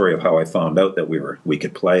heard the story of how I found out that we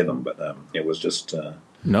could play them, but it was just...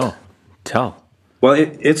 No. Tell. Well,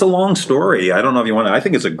 it's a long story. I don't know if you want to... I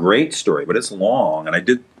think it's a great story, but it's long. And I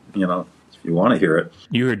did, if you want to hear it.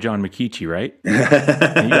 You heard John McKeechee, right?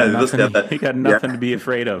 You got nothing to be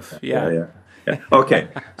afraid of. Yeah. Okay,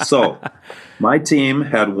 so my team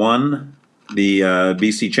had won the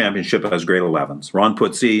BC Championship as grade 11s. Ron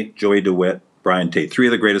Putzi, Joey DeWitt, Brian Tate, 3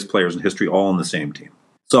 of the greatest players in history, all on the same team.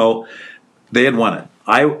 So they had won it.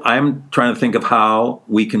 I'm trying to think of how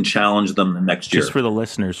we can challenge them the next year. Just for the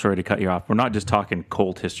listeners, sorry to cut you off. We're not just talking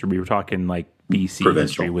Colt history. We're talking like BC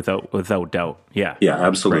Provincial. history without doubt. Yeah. Yeah,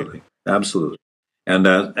 absolutely. Right. Absolutely. And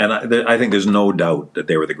I think there's no doubt that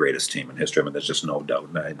they were the greatest team in history. I mean, there's just no doubt.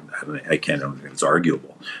 I can't think it's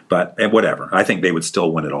arguable. But whatever. I think they would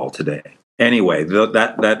still win it all today. Anyway,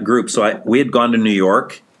 that group. So we had gone to New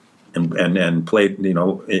York and played,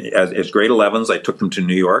 as grade 11s. I took them to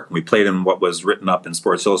New York. We played in what was written up in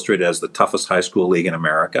Sports Illustrated as the toughest high school league in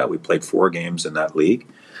America. We played 4 games in that league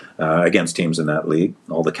against teams in that league,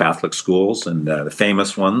 all the Catholic schools and the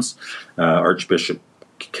famous ones, Archbishop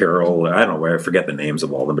Carroll. I don't know, I forget the names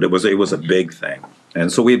of all of them, but it was a big thing.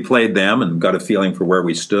 And so we had played them and got a feeling for where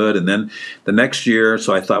we stood. And then the next year,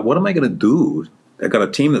 so I thought, what am I going to do? I got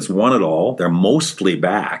a team that's won it all. They're mostly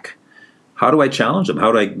back. How do I challenge them?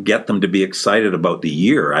 How do I get them to be excited about the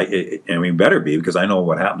year? I mean, better be, because I know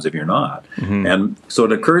what happens if you're not. Mm-hmm. And so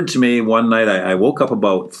it occurred to me one night, I woke up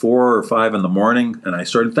about 4 or 5 in the morning, and I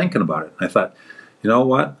started thinking about it. I thought, you know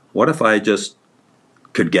what? What if I just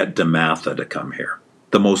could get DeMatha to come here?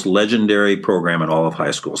 The most legendary program in all of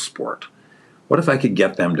high school sport. What if I could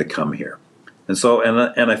get them to come here? And so,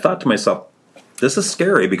 and I thought to myself, this is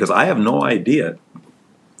scary because I have no idea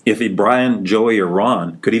if Brian, Joey, or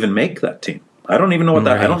Ron could even make that team. I don't even know what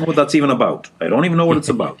I don't know what that's even about. I don't even know what it's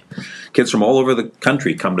about. Kids from all over the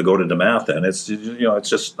country come to go to DeMatha, and it's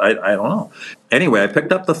just I don't know. Anyway, I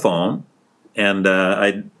picked up the phone and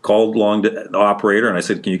I called the operator and I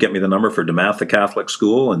said, "Can you get me the number for DeMatha Catholic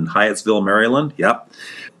School in Hyattsville, Maryland?" Yep.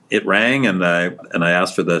 It rang, and I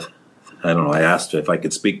asked for I asked if I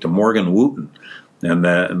could speak to Morgan Wooten. And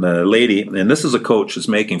the lady, and this is a coach that's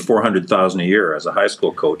making $400,000 a year as a high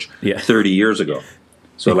school coach 30 years ago.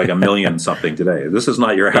 So like $1 million something today. This is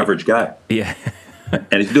not your average guy. Yeah.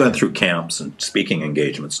 And he's doing it through camps and speaking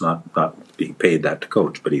engagements, not being paid that to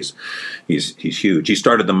coach, but he's huge. He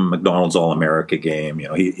started the McDonald's All-America game.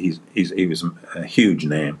 He was a huge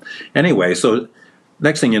name. Anyway, so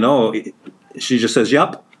next thing you know, she just says,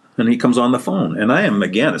 "Yup," and he comes on the phone. And I am,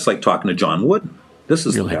 again, it's like talking to John Wooden. This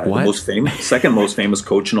is the guy, the second most famous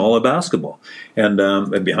coach in all of basketball, and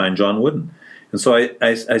behind John Wooden. And so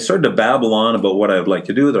I started to babble on about what I would like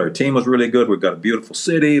to do, that our team was really good. We've got a beautiful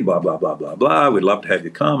city, blah, blah, blah, blah, blah. We'd love to have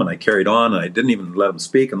you come. And I carried on, and I didn't even let him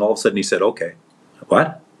speak. And all of a sudden he said, "Okay."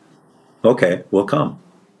 "What?" "Okay, we'll come."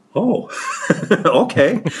 "Oh,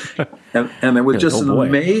 okay." And it was just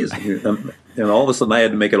amazing. And all of a sudden I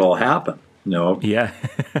had to make it all happen. Yeah.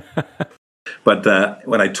 But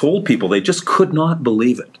when I told people, they just could not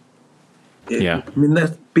believe it. I mean,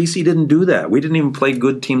 BC didn't do that. We didn't even play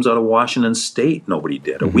good teams out of Washington State. Nobody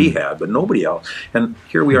did. Or we had, but nobody else. And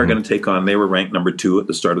here we are going to take on, they were ranked number 2 at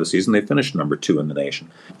the start of the season. They finished number 2 in the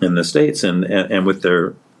nation, in the States, and with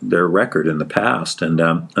their record in the past. And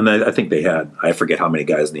I think they had, I forget how many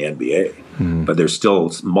guys in the NBA, but there's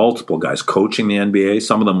still multiple guys coaching the NBA.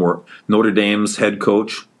 Some of them were Notre Dame's head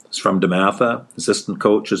coach is from DeMatha. Assistant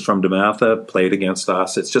coach is from DeMatha, played against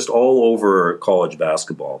us. It's just all over college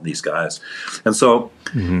basketball, these guys. And so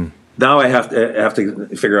now I have to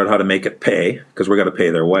figure out how to make it pay, because we're going to pay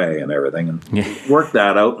their way and everything. And work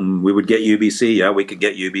that out, and we would get UBC. Yeah, we could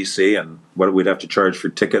get UBC, and what we'd have to charge for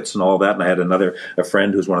tickets and all that. And I had a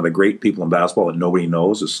friend who's one of the great people in basketball that nobody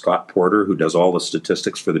knows, is Scott Porter, who does all the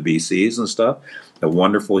statistics for the BCs and stuff. A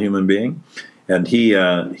wonderful human being. And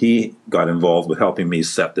he got involved with helping me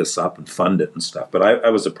set this up and fund it and stuff. But I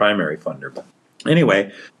was the primary funder. But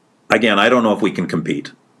anyway, again, I don't know if we can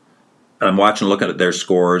compete. I'm looking at their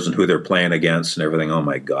scores and who they're playing against and everything. Oh,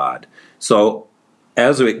 my God. So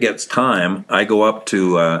as it gets time, I go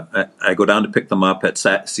down to pick them up at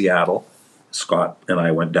Seattle. Scott and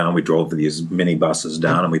I went down. We drove these mini buses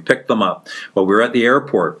down, and we picked them up. Well, we were at the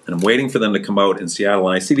airport, and I'm waiting for them to come out in Seattle.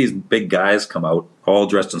 And I see these big guys come out, all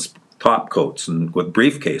dressed in top coats and with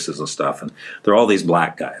briefcases and stuff, and they're all these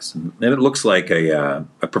black guys, and it looks like a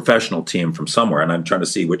professional team from somewhere, and I'm trying to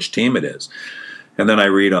see which team it is. And then I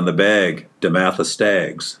read on the bag, DeMatha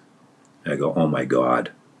Stags. And I go, oh my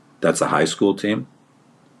God, that's a high school team?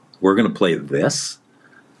 We're going to play this?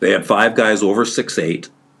 They had 5 guys over 6'8",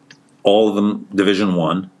 all of them Division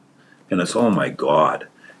One, and it's, oh my God.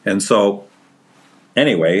 And so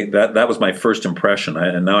anyway, that was my first impression,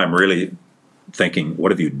 and now I'm really thinking,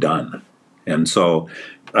 what have you done? And so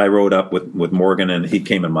I rode up with Morgan, and he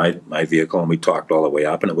came in my vehicle, and we talked all the way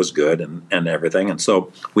up, and it was good and everything. And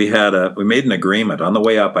so we made an agreement. On the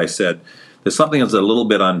way up, I said, there's something that's a little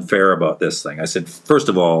bit unfair about this thing. I said, first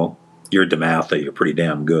of all, you're DeMatha, you're pretty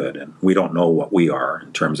damn good, and we don't know what we are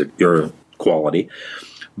in terms of your quality,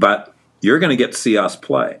 but you're going to get to see us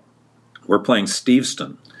play. We're playing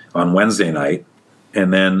Steveston on Wednesday night,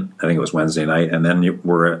 and then I think it was Wednesday night, and then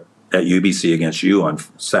we're at UBC against you on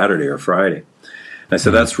Saturday or Friday. And I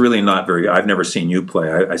said, that's really not very, I've never seen you play.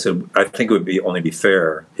 I said, I think it would only be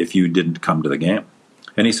fair if you didn't come to the game.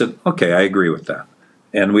 And he said, okay, I agree with that.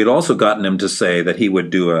 And we'd also gotten him to say that he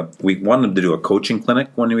would we wanted him to do a coaching clinic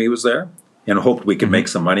when he was there, and hoped we could make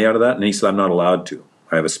some money out of that. And he said, I'm not allowed to.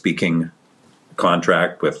 I have a speaking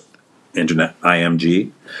contract with Internet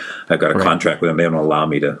IMG. I've got a contract with them. They don't allow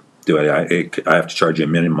me to do it. I have to charge you a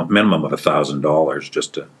minimum of $1,000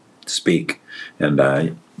 just to speak, and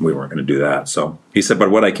we weren't going to do that. So he said,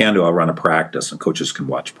 but what I can do, I'll run a practice, and coaches can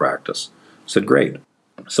watch practice. I said, great.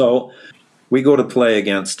 So we go to play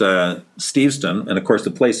against Steveston, and of course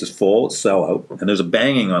the place is full, it's sellout, and there's a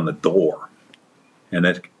banging on the door,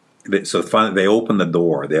 and so finally they open the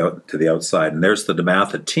door to the outside, and there's the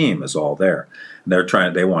DeMatha team is all there.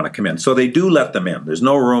 And they want to come in. So they do let them in. There's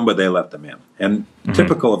no room, but they let them in. And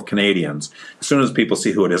typical of Canadians, as soon as people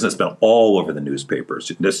see who it is, it's been all over the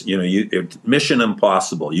newspapers. Mission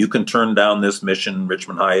impossible. You can turn down this mission,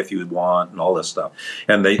 Richmond High, if you want, and all this stuff.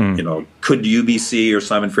 And they, could UBC or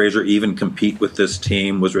Simon Fraser even compete with this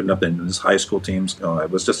team? Was written up in his high school teams. It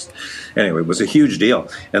was just, anyway, it was a huge deal.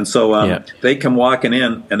 And so they come walking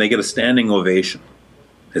in, and they get a standing ovation.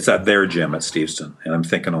 It's at their gym at Steveston. And I'm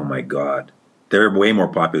thinking, oh my God. They're way more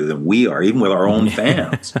popular than we are, even with our own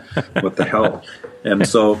fans. What the hell? And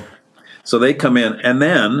so they come in, and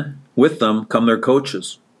then with them come their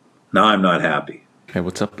coaches. Now I'm not happy. Hey,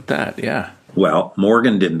 what's up with that? Yeah. Well,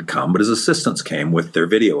 Morgan didn't come, but his assistants came with their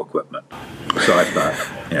video equipment. So I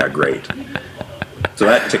thought, yeah, great. So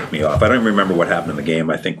that ticked me off. I don't even remember what happened in the game.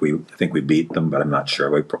 I think we beat them, but I'm not sure.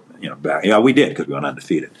 We did because we went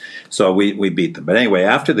undefeated. So we beat them. But anyway,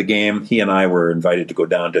 after the game, he and I were invited to go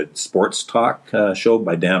down to Sports Talk show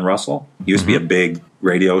by Dan Russell. It used to be a big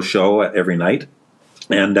radio show every night,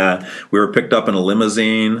 and we were picked up in a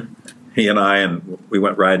limousine. He and we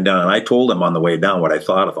went riding down. And I told him on the way down what I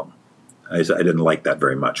thought of him. I didn't like that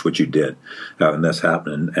very much, which you did, and this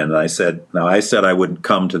happened. And I said I wouldn't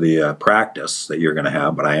come to the practice that you're going to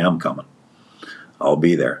have, but I am coming. I'll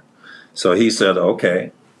be there. So he said,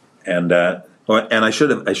 okay. And I should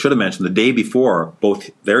have mentioned the day before,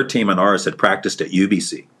 both their team and ours had practiced at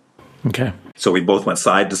UBC. Okay. So we both went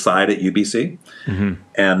side to side at UBC,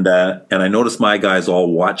 and I noticed my guys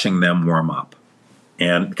all watching them warm up,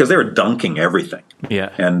 and because they were dunking everything,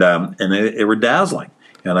 and they were dazzling.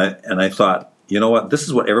 And I thought, you know what? This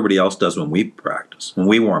is what everybody else does when we practice, when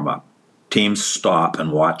we warm up. Teams stop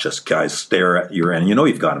and watch us. Guys stare at your end. You know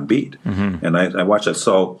you've got them beat. And I watched it.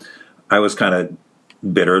 So I was kind of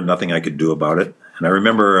bitter. Nothing I could do about it. And I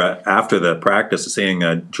remember after the practice, seeing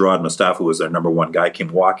Gerard Mustafa, who was their number one guy,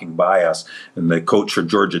 came walking by us. And the coach for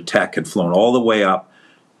Georgia Tech had flown all the way up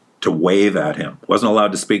to wave at him. Wasn't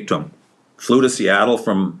allowed to speak to him. Flew to Seattle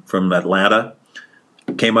from Atlanta.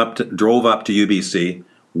 Drove up to UBC.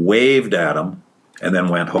 Waved at him, and then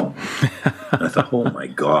went home. And I thought, oh my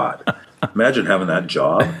God, imagine having that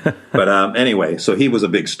job. But anyway, so he was a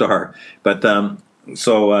big star. But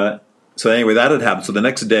so anyway, that had happened. So the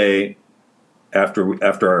next day,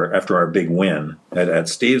 after our big win at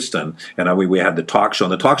Steveston, and we had the talk show,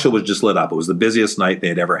 and the talk show was just lit up. It was the busiest night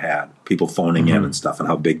they'd ever had. People phoning in and stuff, and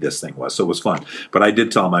how big this thing was. So it was fun. But I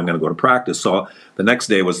did tell them I'm going to go to practice. So the next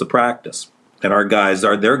day was the practice. And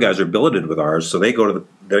their guys are billeted with ours, so they go to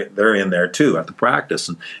they're in there too at the practice.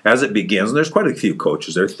 And as it begins, and there's quite a few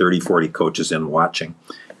coaches, there are 30, 40 coaches in watching.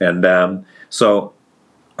 And so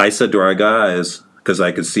I said to our guys, because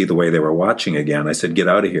I could see the way they were watching again, I said, get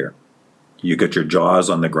out of here. You get your jaws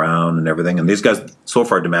on the ground and everything. And these guys, so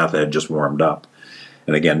far, DeMatha had just warmed up.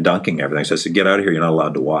 And again, dunking everything. So I said, get out of here. You're not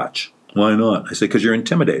allowed to watch. Why not? I said, because you're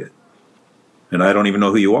intimidated. And I don't even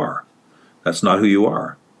know who you are. That's not who you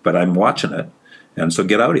are. But I'm watching it, and so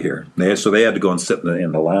get out of here. So they had to go and sit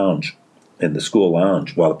in the lounge, in the school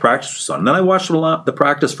lounge, while the practice was on. And then I watched the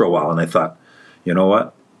practice for a while, and I thought, you know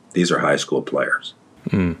what? These are high school players.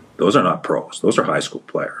 Those are not pros. Those are high school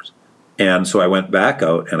players. And so I went back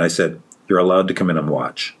out, and I said, you're allowed to come in and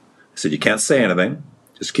watch. I said, you can't say anything.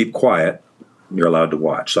 Just keep quiet. You're allowed to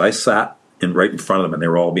watch. So I sat right in front of them, and they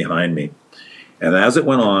were all behind me. And as it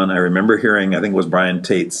went on, I remember hearing, I think it was Brian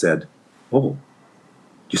Tate said, "Oh,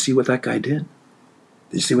 you see what that guy did?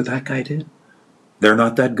 Did you see what that guy did? They're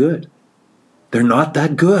not that good. They're not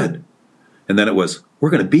that good." And then it was, "We're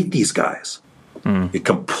going to beat these guys." It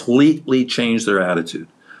completely changed their attitude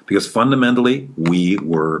because fundamentally we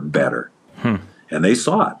were better. And they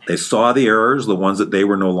saw it. They saw the errors, the ones that they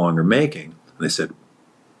were no longer making. And they said,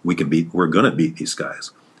 we're going to beat these guys.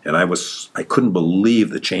 And I couldn't believe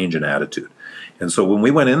the change in attitude. And so when we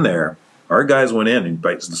went in there, our guys went in, and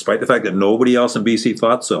despite the fact that nobody else in BC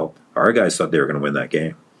thought so, our guys thought they were going to win that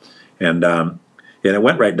game. And it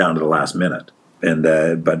went right down to the last minute. And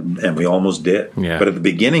we almost did. Yeah. But at the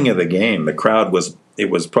beginning of the game, the crowd was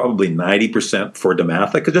probably 90% for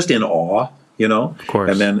DeMatha, just in awe, Of course.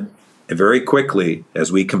 And then very quickly,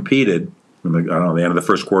 as we competed, I don't know, the end of the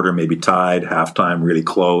first quarter, maybe tied, halftime really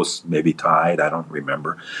close, maybe tied. I don't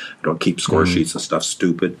remember. I don't keep score sheets and stuff.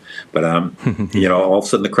 Stupid. But all of a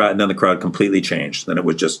sudden the crowd completely changed. Then it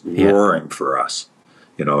was just roaring for us.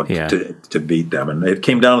 To beat them. And it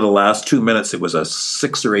came down to the last 2 minutes. It was a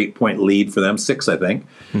 6 or 8 point lead for them, 6, I think.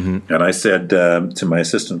 And I said to my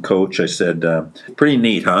assistant coach, I said, "Pretty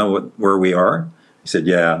neat, huh, where we are?" He said,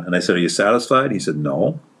 "Yeah." And I said, "Are you satisfied?" He said,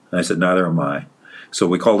 "No." And I said, "Neither am I." So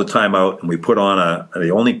we called a timeout, and we put on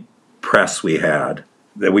the only press we had,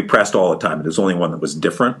 that we pressed all the time. There's only one that was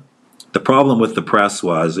different. The problem with the press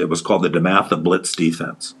was it was called the DeMatha Blitz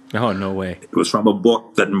Defense. Oh, no way. It was from a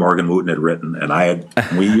book that Morgan Wooten had written, and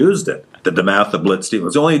we used it. The DeMatha Blitz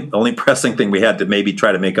Defense. It was the only pressing thing we had to maybe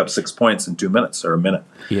try to make up 6 points in 2 minutes or a minute.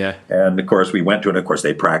 Yeah. And of course we went to it. Of course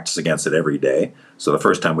they practice against it every day. So the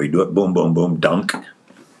first time we do it, boom, boom, boom, dunk.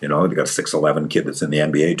 They got a 6'11" kid that's in the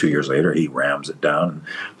NBA 2 years later. He rams it down.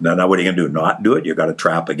 Now what are you going to do? Not do it? You got to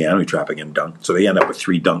trap again. We trap again, dunk. So they end up with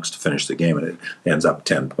 3 dunks to finish the game, and it ends up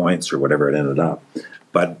 10 points or whatever it ended up.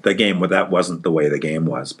 But that wasn't the way the game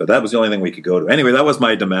was. But that was the only thing we could go to. Anyway, that was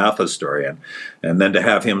my DeMatha story. And then to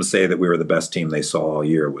have him say that we were the best team they saw all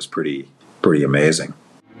year was pretty amazing.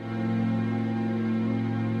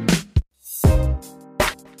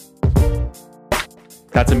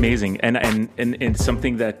 That's amazing, and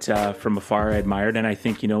something that from afar I admired, and I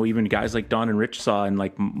think even guys like Don and Rich saw. And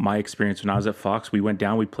like my experience when I was at Fox, we went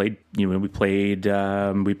down, we played Rainier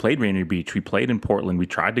Beach, we played in Portland, we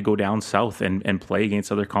tried to go down south and play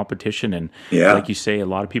against other competition, and like you say, a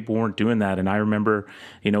lot of people weren't doing that. And I remember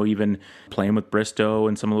even playing with Bristow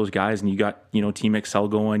and some of those guys, and you got Team Excel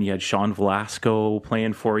going, you had Sean Velasco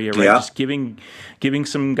playing for you, right? Just giving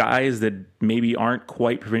some guys that maybe aren't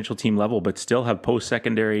quite provincial team level, but still have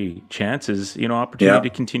post-secondary chances, opportunity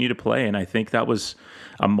to continue to play. And I think that was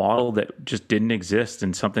a model that just didn't exist,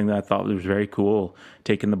 and something that I thought was very cool,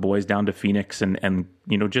 taking the boys down to Phoenix and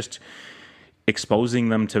just exposing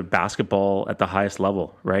them to basketball at the highest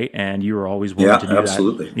level, right? And you were always willing to do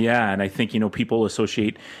absolutely. that. Yeah, and I think, people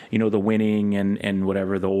associate, the winning and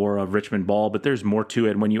whatever, the aura of Richmond ball, but there's more to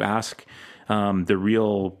it. And when you ask the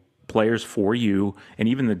real players for you, and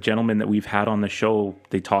even the gentlemen that we've had on the show,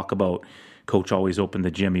 they talk about coach always opened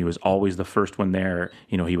the gym. He was always the first one there.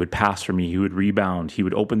 He would pass for me. He would rebound. He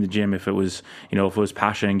would open the gym if it was, if it was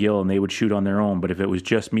Pasha and Gill and they would shoot on their own. But if it was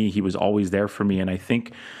just me, he was always there for me. And I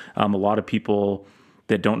think a lot of people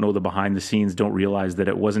that don't know the behind the scenes don't realize that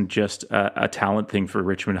it wasn't just a talent thing for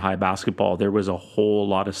Richmond High basketball. There was a whole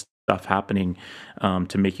lot of stuff happening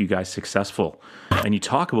to make you guys successful. And you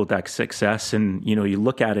talk about that success, and you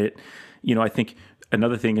look at it, I think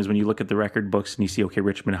another thing is when you look at the record books and you see, okay,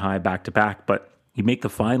 Richmond High back to back, but you make the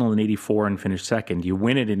final in 84 and finish second. You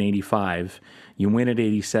win it in 85. You win it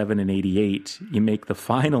 87 and 88. You make the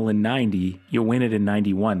final in 90. You win it in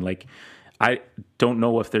 91. Like, I don't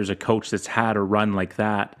know if there's a coach that's had a run like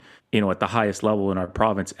that, at the highest level in our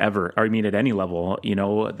province ever. Or, I mean, at any level,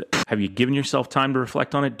 have you given yourself time to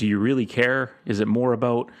reflect on it? Do you really care? Is it more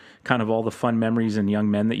about kind of all the fun memories and young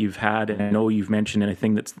men that you've had? And I know you've mentioned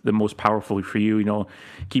anything that's the most powerful for you,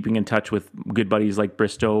 keeping in touch with good buddies like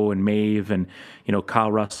Bristow and Maeve and,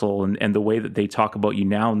 Kyle Russell, and the way that they talk about you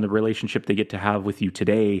now and the relationship they get to have with you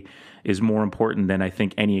today is more important than I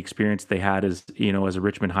think any experience they had as, as a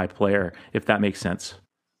Richmond High player, if that makes sense.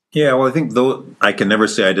 Yeah, well, I think I can never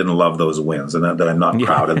say I didn't love those wins, and that I'm not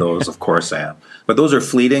proud of those. Of course I am. But those are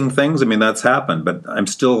fleeting things. I mean, that's happened, but I'm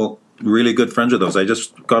still really good friends with those. I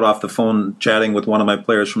just got off the phone chatting with one of my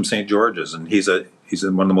players from St. George's, and he's He's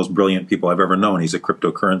one of the most brilliant people I've ever known. He's a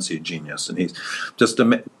cryptocurrency genius, and he's just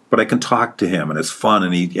but I can talk to him, and it's fun,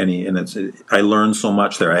 I learned so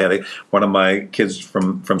much there. I had one of my kids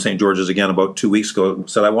from St. George's again about 2 weeks ago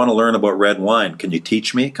said, I want to learn about red wine. Can you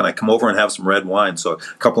teach me? Can I come over and have some red wine? So a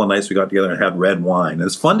couple of nights we got together and had red wine. And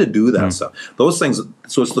it's fun to do that stuff. Those things.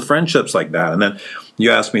 So it's the friendships like that. And then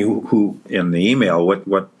you asked me who in the email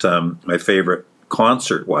what my favorite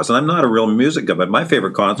concert was, and I'm not a real music guy, but my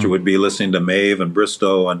favorite concert would be listening to Maeve and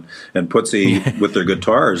Bristow and Putzi with their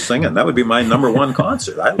guitars singing. That would be my number one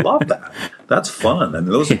concert. I love that. That's fun, and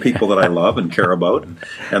those are people that I love and care about,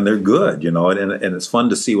 and they're good, and it's fun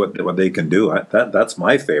to see what they can do. That's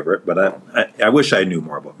my favorite, but I wish I knew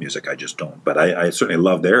more about music. I just don't, but I certainly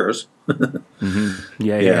love theirs.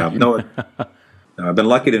 Yeah. No, I've been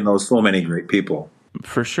lucky to know so many great people.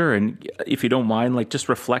 For sure. And if you don't mind, like, just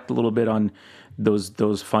reflect a little bit on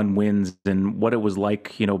those fun wins and what it was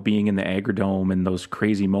like, being in the Agrodome and those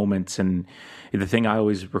crazy moments. And the thing I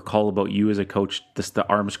always recall about you as a coach, the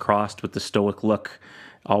arms crossed with the stoic look,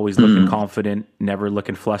 always looking confident, never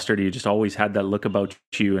looking flustered. You just always had that look about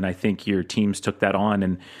you. And I think your teams took that on,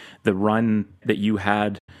 and the run that you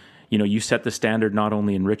had, you set the standard not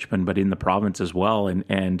only in Richmond, but in the province as well.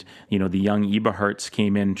 And the young Eberhards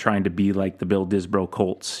came in trying to be like the Bill Disbrow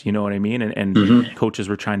Colts, you know what I mean? And coaches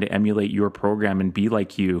were trying to emulate your program and be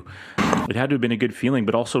like you. It had to have been a good feeling,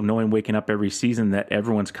 but also knowing waking up every season that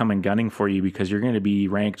everyone's coming gunning for you, because you're going to be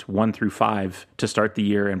ranked 1 through 5 to start the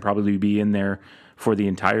year and probably be in there for the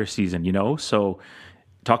entire season, So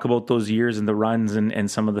talk about those years and the runs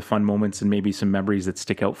and some of the fun moments and maybe some memories that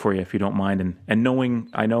stick out for you, if you don't mind. And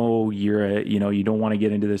knowing, I know you're, you don't want to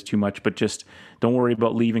get into this too much, but just don't worry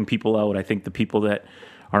about leaving people out. I think the people that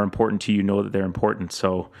are important to you know that they're important.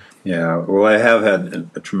 So, yeah, well, I have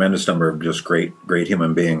had a tremendous number of just great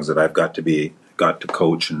human beings that I've got to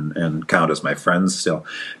coach and count as my friends still.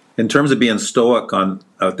 In terms of being stoic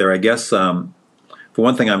out there, I guess, for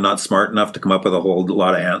one thing, I'm not smart enough to come up with a whole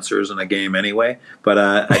lot of answers in a game anyway. But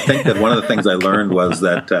I think that one of the things I learned was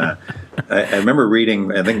that I remember reading,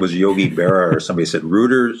 I think it was Yogi Berra or somebody said,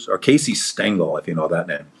 rooters, or Casey Stengel, if you know that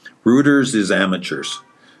name, rooters is amateurs.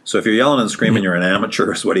 So if you're yelling and screaming, you're an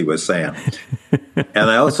amateur, is what he was saying. And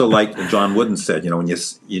I also liked what John Wooden said, when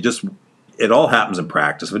you just, it all happens in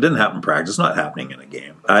practice. If it didn't happen in practice, it's not happening in a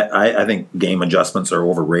game. I think game adjustments are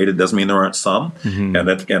overrated. Doesn't mean there aren't some. And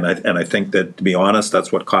I think that, to be honest,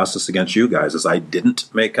 that's what cost us against you guys, is I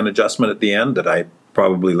didn't make an adjustment at the end that I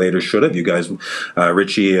probably later should have. You guys,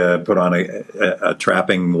 Richie put on a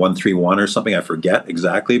trapping 1-3-1 or something. I forget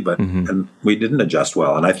exactly, but and we didn't adjust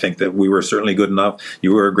well. And I think that we were certainly good enough.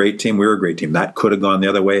 You were a great team. We were a great team. That could have gone the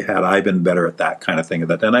other way had I been better at that kind of thing.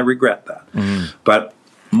 And I regret that. But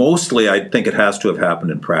mostly, I think it has to have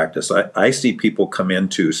happened in practice. I see people come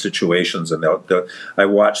into situations, and I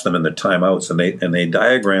watch them in their timeouts, and they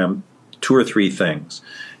diagram 2 or 3 things.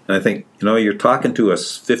 And I think, you're talking to a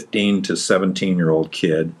 15 to 17-year-old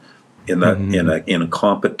kid in a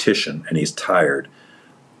competition, and he's tired.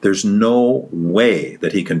 There's no way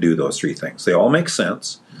that he can do those 3 things. They all make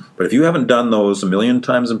sense, but if you haven't done those a million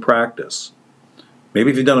times in practice, maybe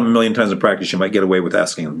if you've done them a million times in practice, you might get away with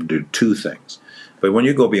asking him to do 2 things. But when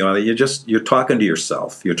you go beyond it, you're talking to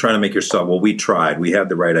yourself. You're trying to make yourself, well, we tried. We had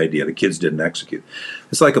the right idea. The kids didn't execute.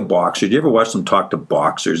 It's like a boxer. Do you ever watch them talk to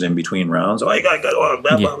boxers in between rounds? Oh, I got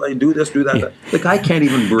to do this, do that. Yeah. The guy can't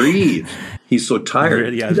even breathe. He's so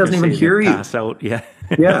tired. Yeah, he doesn't even hear you. Pass out, yeah.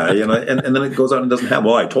 Yeah, and then it goes out and doesn't happen.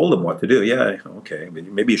 Well, I told him what to do. Yeah, okay.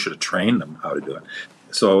 Maybe you should have trained them how to do it.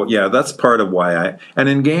 So, yeah, that's part of why and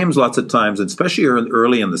in games lots of times, especially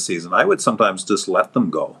early in the season, I would sometimes just let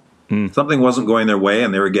them go. Something wasn't going their way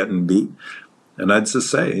and they were getting beat. And I'd just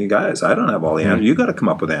say, hey, guys, I don't have all the answers. You got to come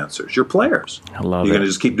up with answers. You're players. I love You're going to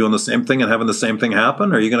just keep doing the same thing and having the same thing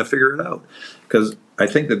happen, or are you going to figure it out? Because I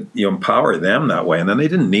think that you empower them that way. And then they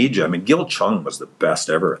didn't need you. I mean, Gil Chung was the best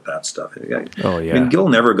ever at that stuff. Oh, yeah. I mean, Gil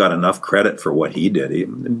never got enough credit for what he did. He, a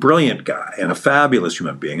brilliant guy and a fabulous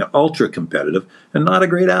human being, ultra competitive, and not a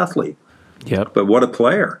great athlete. Yep. But what a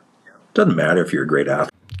player. Doesn't matter if you're a great athlete.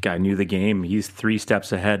 Guy knew the game. He's 3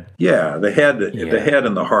 steps ahead. Yeah, the head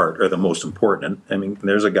and the heart are the most important. I mean,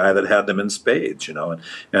 there's a guy that had them in spades,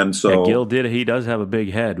 and so yeah, Gil did. He does have a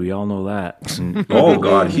big head. We all know that. Oh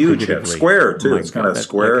God, huge head, square too. It's kind of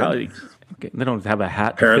square. They don't have a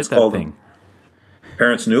hat. Parents to fit that thing.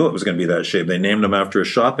 Parents knew it was going to be that shape. They named him after a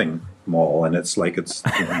shopping mall, and it's like it's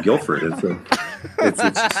Guildford. It's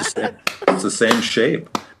the same shape.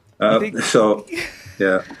 So.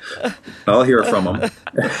 Yeah, I'll hear from him.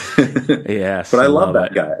 Yes, but I love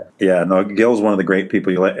that guy. Yeah, no, Gil's one of the great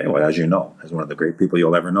people as you know, is one of the great people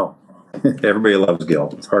you'll ever know. Everybody loves Gil.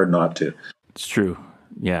 It's hard not to. It's true.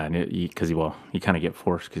 Yeah, and because you kind of get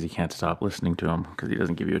forced because you can't stop listening to him because he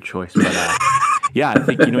doesn't give you a choice. But yeah, I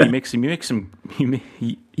think you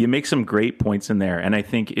make some great points in there, and I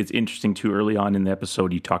think it's interesting too. Early on in the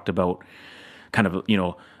episode, you talked about kind of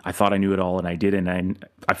I thought I knew it all and I didn't, and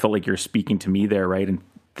I felt like you're speaking to me there, right? And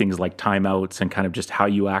things like timeouts and kind of just how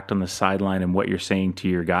you act on the sideline and what you're saying to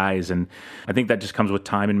your guys. And I think that just comes with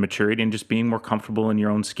time and maturity and just being more comfortable in your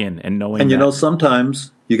own skin and knowing. And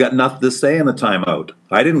sometimes you got nothing to say in the timeout.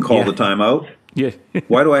 I didn't call the timeout. Yeah.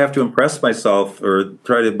 Why do I have to impress myself or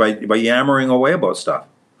try to by yammering away about stuff?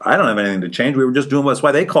 I don't have anything to change. We were just doing that's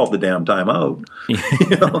why they called the damn timeout.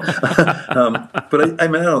 But I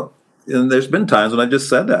don't. And there's been times when I just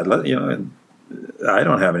said that. And I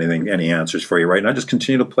don't have any answers for you right now. Just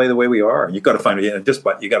continue to play the way we are. You've got to find it.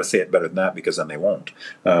 But you got to say it better than that because then they won't.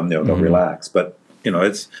 They'll relax. But you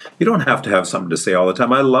don't have to have something to say all the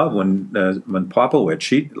time. I love when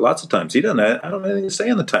Popovich. Lots of times he doesn't. I don't have anything to say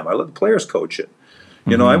in the time. I let the players coach it.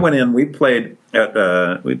 I went in. We played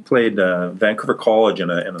Vancouver College in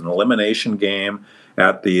an elimination game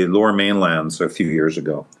at the Lower Mainlands a few years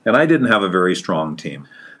ago, and I didn't have a very strong team,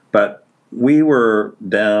 but we were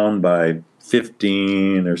down by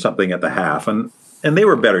 15 or something at the half, and they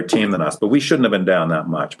were a better team than us, but we shouldn't have been down that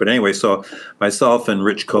much. But anyway, so myself and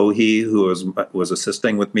Rich Cohey, who was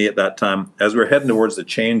assisting with me at that time, as we're heading towards the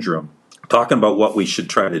change room, talking about what we should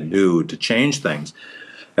try to do to change things.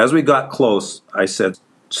 As we got close, I said,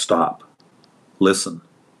 "Stop, listen."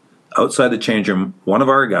 Outside the change room, one of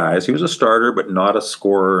our guys, he was a starter, but not a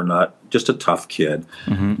scorer, not just a tough kid,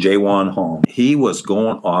 Jaewon Hong. He was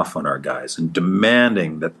going off on our guys and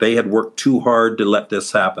demanding that they had worked too hard to let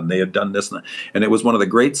this happen. They had done this. And it was one of the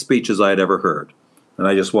great speeches I had ever heard. And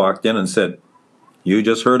I just walked in and said, "You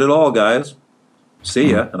just heard it all, guys.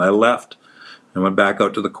 See ya." And I left and went back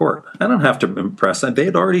out to the court. I don't have to impress them. They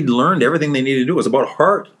had already learned everything they needed to do. It was about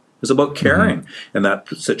heart. It was about caring in that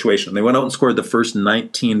situation. They went out and scored the first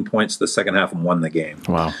 19 points the second half and won the game.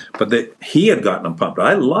 Wow. But he had gotten them pumped.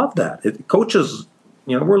 I love that. Coaches,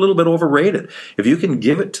 we're a little bit overrated. If you can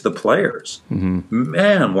give it to the players,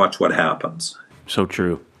 man, watch what happens. So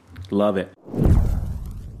true. Love it.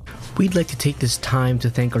 We'd like to take this time to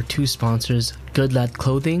thank our two sponsors, Good Lad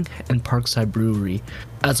Clothing and Parkside Brewery.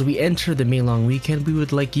 As we enter the May long weekend, we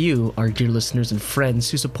would like you, our dear listeners and friends,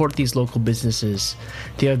 to support these local businesses.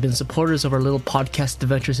 They have been supporters of our little podcast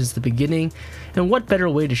adventure since the beginning, and what better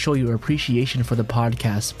way to show your appreciation for the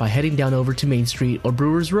podcast by heading down over to Main Street or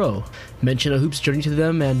Brewers Row. Mention a Hoops Journey to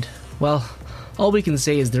them and, well, all we can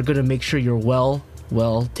say is they're going to make sure you're well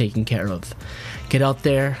taken care of. Get out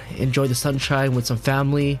there, enjoy the sunshine with some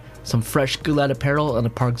family, some fresh Good Lad apparel, and a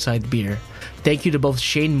Parkside beer. Thank you to both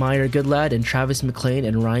Shane Meyer Good Lad and Travis McLean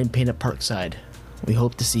and Ryan Payne at Parkside. We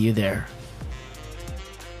hope to see you there.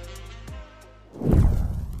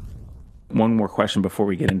 One more question before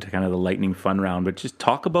we get into kind of the lightning fun round, but just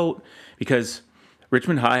talk about, because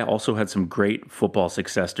Richmond High also had some great football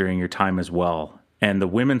success during your time as well. And the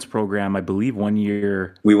women's program, I believe one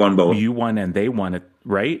year... We won both. You won and they won it,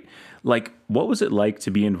 right? Like, what was it like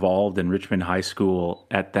to be involved in Richmond High School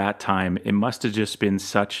at that time? It must have just been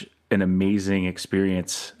such an amazing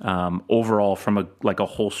experience overall from a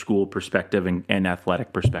whole school perspective and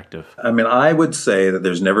athletic perspective. I mean, I would say that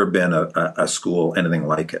there's never been a school anything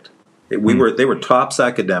like it. They were tops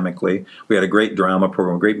academically. We had a great drama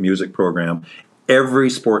program, great music program. Every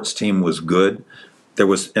sports team was good.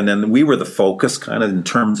 And then we were the focus kind of in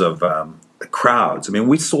terms of the crowds. I mean,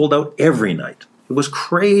 we sold out every night. It was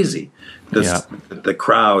crazy. The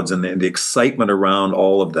crowds and the excitement around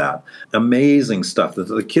all of that. Amazing stuff.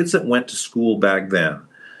 The kids that went to school back then,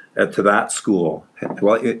 to that school,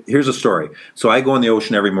 well, here's a story. So I go in the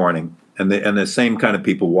ocean every morning, and the same kind of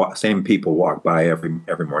people walk by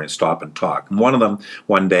every morning, stop and talk. And one of them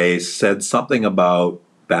one day said something about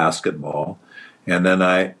basketball, and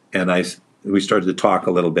then we started to talk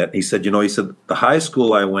a little bit. He said, the high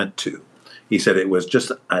school I went to, he said it was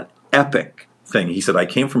just an epic thing. He said, I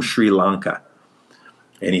came from Sri Lanka.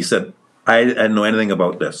 And he said, I didn't know anything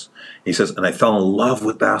about this. He says, and I fell in love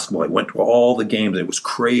with basketball. I went to all the games. It was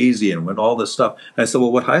crazy and went all this stuff. And I said,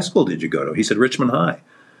 well, what high school did you go to? He said, Richmond High.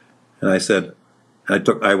 And I said,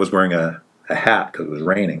 I was wearing a hat because it was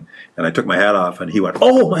raining. And I took my hat off and he went,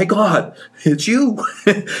 oh my God, it's you.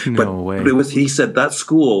 No way. But he said that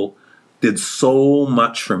school did so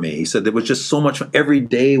much for me. He said there was just so much fun. Every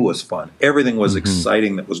day was fun. Everything was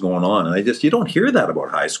exciting that was going on. And you don't hear that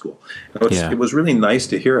about high school. It was really nice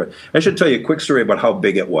to hear it. I should tell you a quick story about how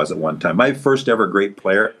big it was at one time. My first ever great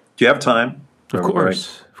player. Do you have time? Of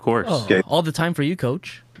course. Oh, okay. All the time for you,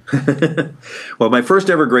 Coach. Well, my first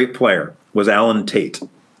ever great player was Alan Tate.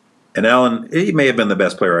 And Alan, he may have been the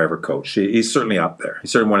best player I ever coached. He's certainly up there.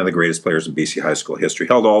 He's certainly one of the greatest players in BC high school history.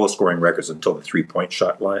 Held all the scoring records until the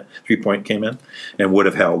 3-point came in, and would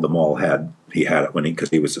have held them all had he had it because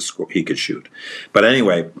he could shoot. But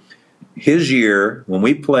anyway, his year when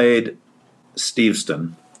we played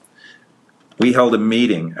Steveston, we held a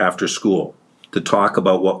meeting after school to talk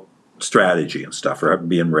about what strategy and stuff for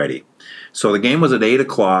being ready. So the game was at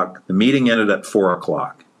 8:00. The meeting ended at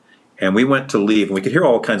 4:00. And we went to leave, and we could hear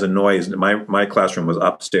all kinds of noise. My classroom was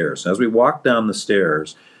upstairs. As we walked down the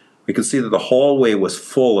stairs, we could see that the hallway was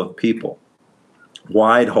full of people.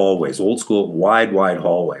 Wide hallways, old school, wide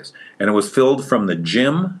hallways. And it was filled from the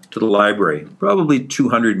gym to the library, probably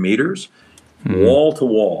 200 meters, wall to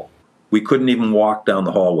wall. We couldn't even walk down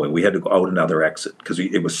the hallway. We had to go out another exit because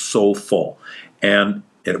it was so full. And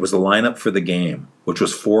it was the lineup for the game, which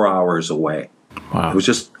was 4 hours away. Wow. It was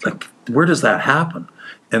just like, where does that happen?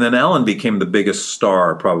 And then Alan became the biggest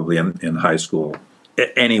star probably in high school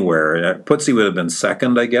anywhere. Putsy would have been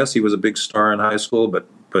second, I guess. He was a big star in high school, but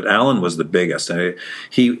Alan was the biggest. And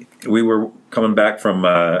we were coming back from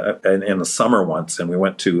in the summer once, and we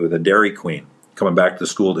went to the Dairy Queen, coming back to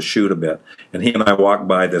school to shoot a bit. And he and I walked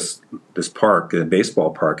by this park, a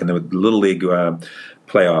baseball park, and the Little League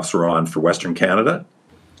playoffs were on for Western Canada.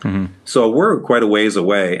 Mm-hmm. So we're quite a ways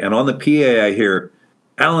away, and on the PA I hear,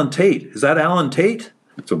 Alan Tate. Is that Alan Tate?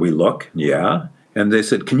 So we look, yeah. And they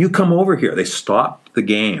said, can you come over here? They stopped the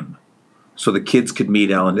game so the kids could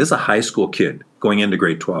meet Alan. This is a high school kid going into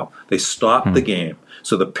grade 12. They stopped the game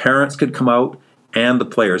so the parents could come out and the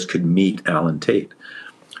players could meet Alan Tate.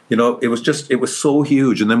 You know, it was so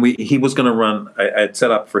huge. And then he was going to run, I had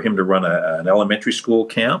set up for him to run an elementary school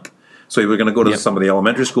camp. So he was going to go to some of the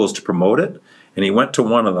elementary schools to promote it. And he went to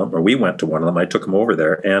one of them, or we went to one of them. I took him over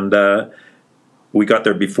there. And we got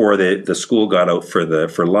there before the school got out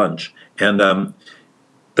for lunch, and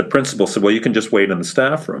the principal said, "Well, you can just wait in the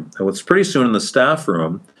staff room." And it's pretty soon in the staff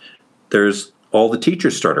room, there's all the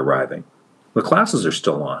teachers start arriving. The classes are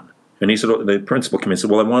still on, and he said, the principal came in and said,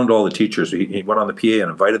 "Well, I wanted all the teachers." He went on the PA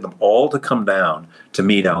and invited them all to come down to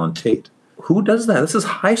meet Alan Tate. Who does that? This is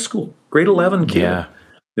high school, grade 11 kid. Yeah.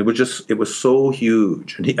 It was so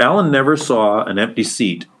huge, and Alan never saw an empty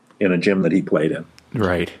seat in a gym that he played in.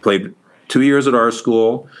 Right. Played 2 years at our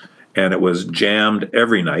school, and it was jammed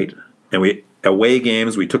every night. And away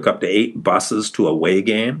games, we took up to 8 buses to away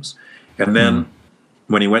games. And then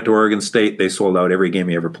when he went to Oregon State, they sold out every game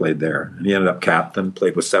he ever played there. And he ended up captain,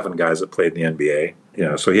 played with 7 guys that played in the NBA. You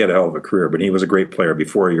know, so he had a hell of a career, but he was a great player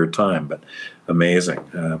before your time, but amazing.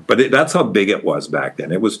 That's how big it was back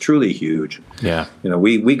then. It was truly huge. Yeah. You know,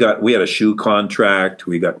 we had a shoe contract.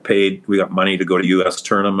 We got paid. We got money to go to U.S.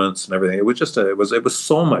 tournaments and everything. It was just it was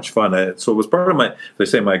so much fun. So it was part of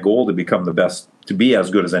my goal to become the best, to be as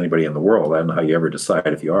good as anybody in the world. I don't know how you ever decide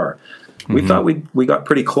if you are. We thought we got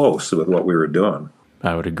pretty close with what we were doing.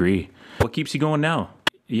 I would agree. What keeps you going now?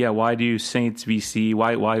 Yeah, why do Saints, VC?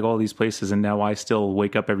 Why all these places? And now why still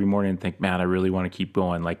wake up every morning and think, man, I really want to keep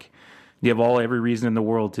going? Like, you have every reason in the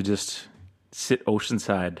world to just sit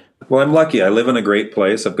oceanside. Well, I'm lucky. I live in a great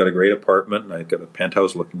place. I've got a great apartment, and I've got a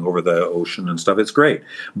penthouse looking over the ocean and stuff. It's great.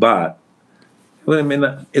 But, well, I mean,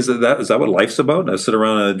 is that what life's about? I sit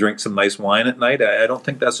around and drink some nice wine at night? I don't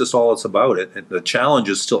think that's just all it's about. The challenge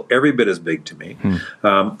is still every bit as big to me.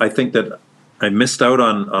 I think that I missed out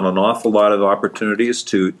on an awful lot of opportunities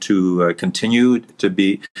to continue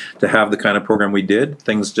to have the kind of program we did.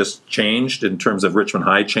 Things just changed in terms of Richmond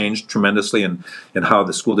High changed tremendously in how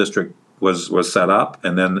the school district was set up,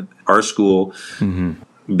 and then our school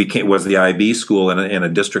was the IB school in a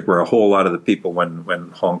district where a whole lot of the people,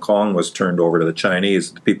 when Hong Kong was turned over to the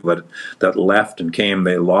Chinese, the people that left and came,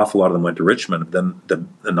 an awful lot of them went to Richmond. Then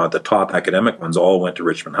the top academic ones all went to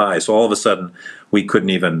Richmond High. So all of a sudden, I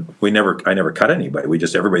never cut anybody.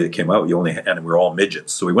 Everybody that came out, and we were all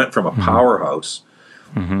midgets. So we went from a powerhouse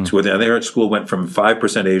to their school went from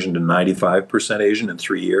 5% Asian to 95% Asian in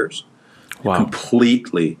 3 years. Wow.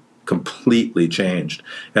 Completely changed.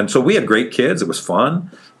 And so we had great kids. It was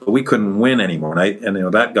fun, but we couldn't win anymore.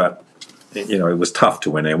 And that got, it was tough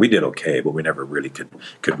to win. And we did okay, but we never really could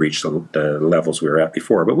reach the levels we were at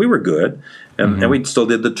before. But we were good, and we still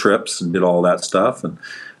did the trips and did all that stuff. And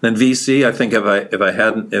then VC, I think if I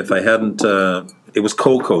hadn't, it was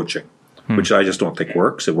co-coaching, which I just don't think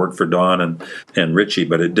works. It worked for Don and Richie,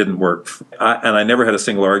 but it didn't work. And I never had a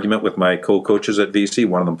single argument with my co-coaches at VC.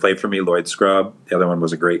 One of them played for me, Lloyd Scrub. The other one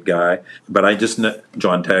was a great guy. But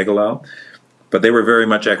John Tagalow. But they were very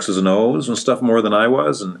much X's and O's and stuff more than I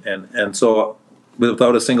was. And so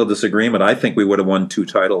without a single disagreement, I think we would have won 2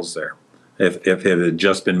 titles there. if it had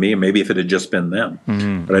just been me, and maybe if it had just been them.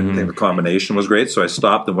 But I didn't think the combination was great, so I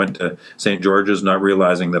stopped and went to St. George's, not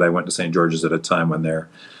realizing that I went to St. George's at a time when their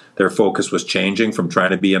focus was changing from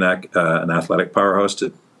trying to be an athletic powerhouse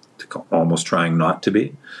to almost trying not to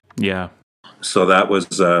be. Yeah. So that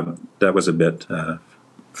was a bit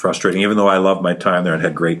frustrating, even though I loved my time there and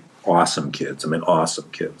had awesome kids. Awesome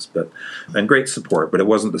kids, and great support. But it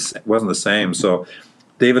wasn't the same. So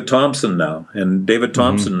David Thompson now, and David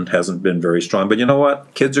Thompson hasn't been very strong. But you know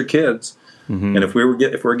what? Kids are kids. And if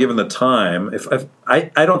we're given the time,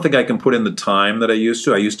 I don't think I can put in the time that I used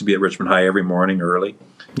to. I used to be at Richmond High every morning early.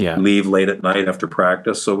 Yeah. Leave late at night after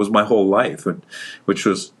practice. So it was my whole life, which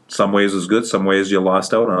was some ways was good, some ways you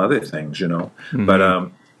lost out on other things,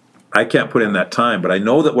 But I can't put in that time. But I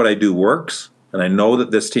know that what I do works, and I know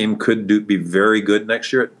that this team could be very good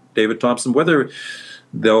next year at David Thompson. Whether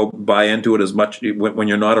they'll buy into it as much when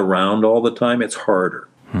you're not around all the time, it's harder.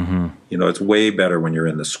 It's way better when you're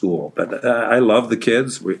in the school. But I love the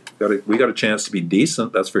kids. We got a chance to be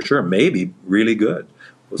decent, that's for sure. Maybe really good.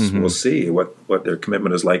 We'll see what their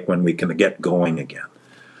commitment is like when we can get going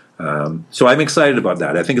again. So I'm excited about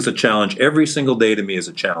that. I think it's a challenge. Every single day to me is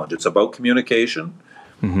a challenge. It's about communication.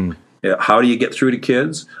 Yeah, how do you get through to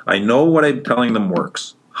kids? I know what I'm telling them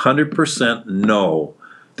works. 100% know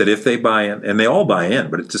that if they buy in, and they all buy in,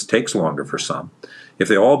 but it just takes longer for some. If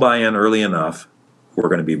they all buy in early enough, we're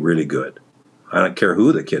going to be really good. I don't care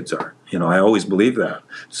who the kids are. I always believe that.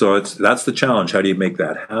 So that's the challenge. How do you make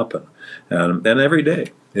that happen? And every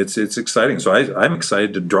day, it's exciting. So I'm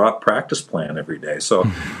excited to draw up practice plan every day. So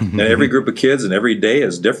and every group of kids and every day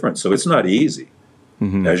is different. So it's not easy.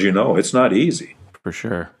 As you know, it's not easy. For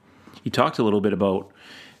sure. You talked a little bit about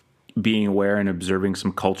being aware and observing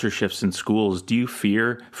some culture shifts in schools. Do you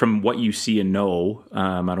fear, from what you see and know,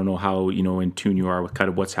 I don't know how in tune you are with kind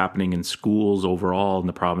of what's happening in schools overall in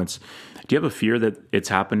the province, do you have a fear that it's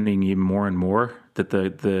happening even more and more, that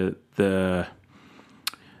the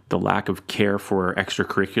lack of care for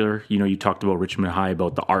extracurricular, you talked about Richmond High,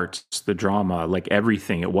 about the arts, the drama, like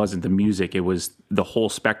everything. It wasn't the music, it was the whole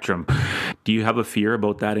spectrum. Do you have a fear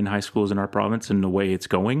about that in high schools in our province and the way it's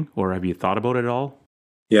going, or have you thought about it at all?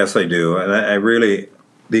 Yes, I do. And I really,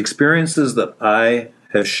 the experiences that I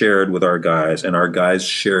have shared with our guys and our guys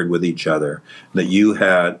shared with each other that you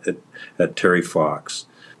had at Terry Fox,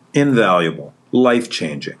 invaluable,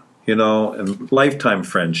 life-changing, and lifetime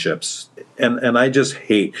friendships. And I just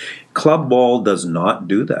hate, club ball does not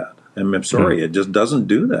do that. I'm sorry, it just doesn't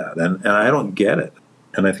do that. And I don't get it.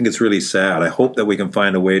 And I think it's really sad. I hope that we can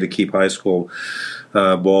find a way to keep high school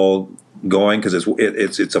ball going, because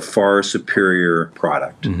it's a far superior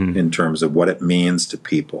product in terms of what it means to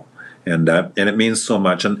people, and it means so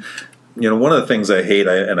much. And one of the things I hate,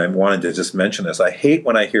 and I wanted to just mention this, I hate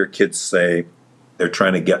when I hear kids say they're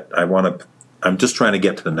trying to get. I'm just trying to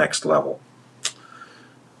get to the next level.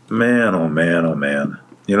 Man, oh man, oh man.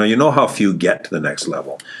 You know how few get to the next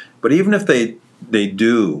level, but even if they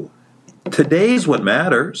do, today's what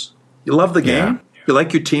matters. You love the game. Yeah. You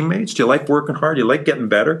like your teammates? Do you like working hard? Do you like getting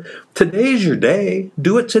better? Today's your day.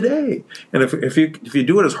 Do it today. And if you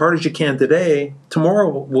do it as hard as you can today, tomorrow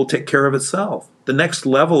will take care of itself. The next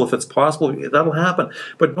level, if it's possible, that'll happen.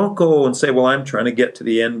 But don't go and say, well, I'm trying to get to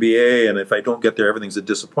the NBA, and if I don't get there, everything's a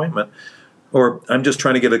disappointment. Or I'm just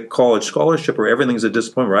trying to get a college scholarship, or everything's a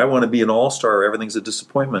disappointment. Or I want to be an all-star, or everything's a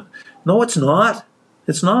disappointment. No, it's not.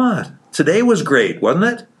 It's not. Today was great, wasn't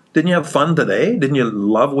it? Didn't you have fun today? Didn't you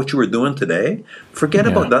love what you were doing today? Forget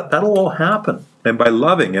about that. That'll all happen. And by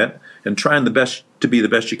loving it and trying to be the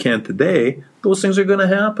best you can today, those things are going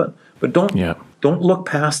to happen. But don't look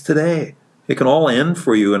past today. It can all end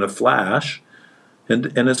for you in a flash. And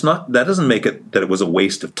it's not, that doesn't make it that it was a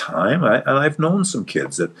waste of time. I've known some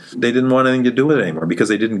kids that they didn't want anything to do with it anymore because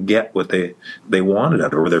they didn't get what they wanted out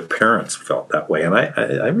of it, or their parents felt that way. And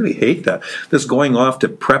I really hate that. This going off to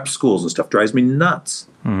prep schools and stuff drives me nuts.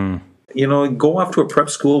 Go off to a prep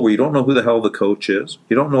school where you don't know who the hell the coach is.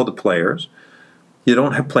 You don't know the players. You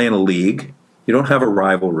don't play in a league. You don't have a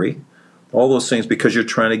rivalry. All those things because you're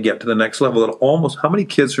trying to get to the next level. How many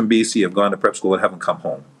kids from BC have gone to prep school that haven't come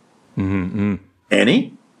home?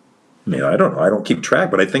 Any? I don't know. I don't keep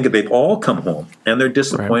track, but I think they've all come home, and they're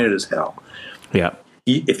disappointed as hell. Yeah.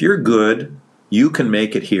 If you're good, you can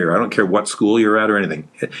make it here. I don't care what school you're at or anything.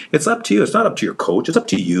 It's up to you. It's not up to your coach. It's up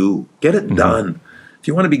to you. Get it done. If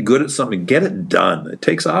you want to be good at something, get it done. It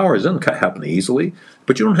takes hours. It doesn't happen easily,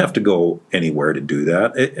 but you don't have to go anywhere to do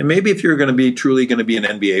that. And maybe if you're going to be truly going to be an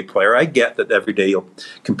NBA player, I get that every day you'll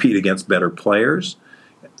compete against better players.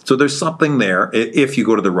 So there's something there if you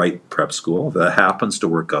go to the right prep school that happens to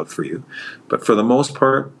work out for you. But for the most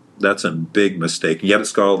part, That's a big mistake. Yet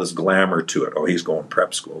it's got all this glamour to it. Oh, he's going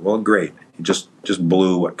prep school. Well, great. He just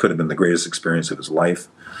blew what could have been the greatest experience of his life.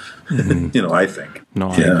 I think. No,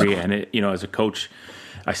 I agree. And as a coach,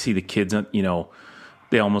 I see the kids,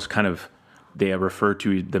 they almost kind of, they refer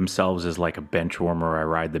to themselves as like a bench warmer. I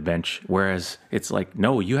ride the bench. Whereas it's like,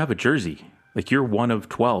 no, you have a jersey. Like, you're one of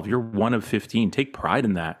 12, you're one of 15. Take pride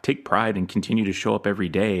in that. Take pride and continue to show up every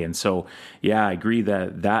day. And so, yeah, I agree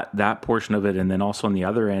that portion of it. And then also on the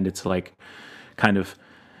other end, it's like kind of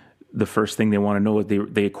the first thing they want to know is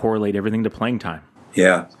they correlate everything to playing time.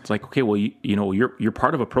 Yeah. It's like, okay, well, you're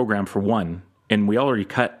part of a program for one, and we already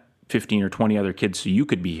cut 15 or 20 other kids so you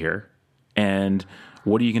could be here. And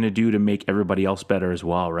what are you going to do to make everybody else better as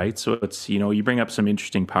well, right? So it's, you bring up some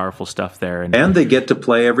interesting, powerful stuff there. And they get to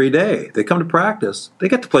play every day. They come to practice. They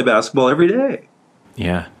get to play basketball every day.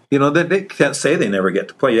 Yeah. They can't say they never get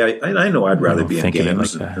to play. Yeah, I know I'd rather be in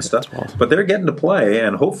games and stuff. But they're getting to play,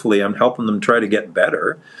 and hopefully I'm helping them try to get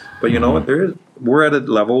better. But you know what? We're at a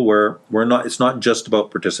level where it's not just about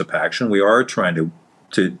participation. We are trying to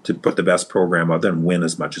put the best program out there and win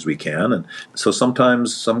as much as we can. And so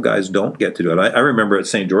sometimes some guys don't get to do it. I remember at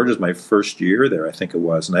St. George's, my first year there, I think it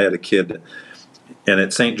was, and I had a kid. And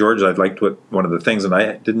at St. George's, I'd like to, one of the things, and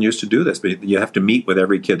I didn't used to do this, but you have to meet with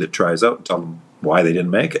every kid that tries out and tell them why they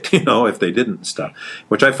didn't make it, if they didn't and stuff,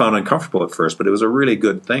 which I found uncomfortable at first, but it was a really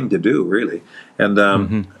good thing to do, really. And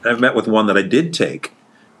I met with one that I did take,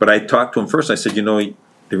 but I talked to him first. I said, the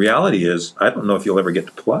reality is, I don't know if you'll ever get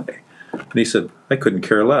to play. And he said, I couldn't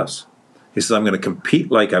care less. He said, I'm going to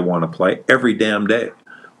compete like I want to play every damn day.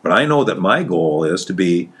 But I know that my goal is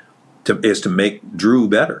to make Drew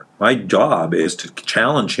better. My job is to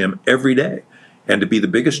challenge him every day and to be the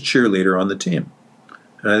biggest cheerleader on the team.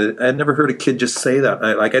 And I'd never heard a kid just say that.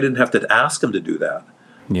 I didn't have to ask him to do that.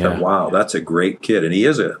 Yeah. But, wow, that's a great kid. And he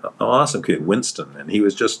is an awesome kid, Winston. And he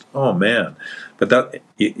was just, oh, man. But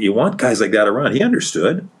you want guys like that around. He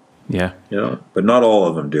understood. Yeah. But not all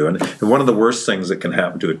of them do. And one of the worst things that can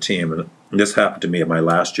happen to a team, and this happened to me in my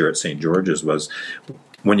last year at St. George's, was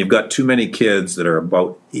when you've got too many kids that are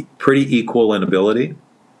about pretty equal in ability,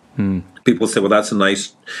 people say, well, that's a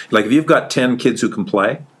nice, like if you've got 10 kids who can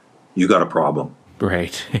play, you got a problem.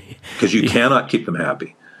 Right. Because you cannot keep them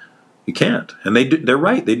happy. You can't. And they're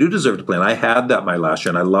right. They do deserve to play. And I had that my last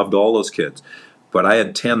year, and I loved all those kids. But I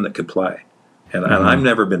had 10 that could play. And I've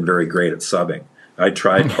never been very great at subbing. I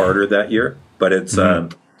tried harder that year, but it's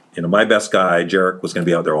my best guy, Jarek, was going to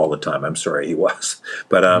be out there all the time. I'm sorry, he was,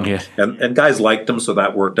 but and guys liked him, so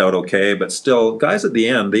that worked out okay. But still, guys at the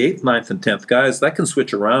end, the 8th, 9th, and 10th guys, that can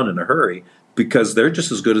switch around in a hurry because they're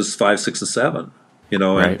just as good as 5, 6, and 7.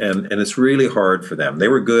 Right. and it's really hard for them. They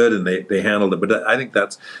were good and they handled it, but I think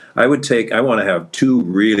I want to have 2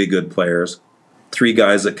 really good players. 3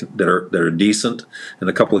 guys that are decent, and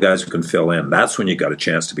a couple of guys who can fill in. That's when you got a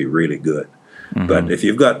chance to be really good. But if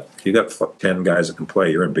you've got 10 guys that can play,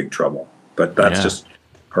 you're in big trouble. But that's just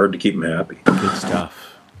hard to keep them happy. Good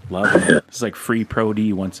stuff. Love it. It's like free Pro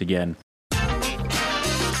D once again.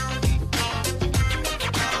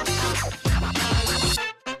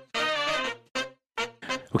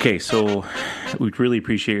 Okay, so we really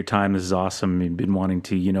appreciate your time. This is awesome. We've been wanting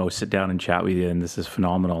to, sit down and chat with you, and this is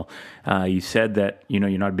phenomenal. You said that, you're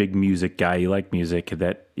not a big music guy. You like music,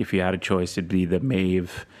 that if you had a choice, it'd be the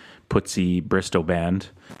Maeve Putzi Bristow Band.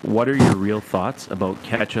 What are your real thoughts about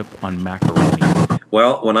ketchup on macaroni?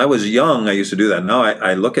 Well, when I was young, I used to do that. Now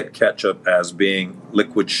I look at ketchup as being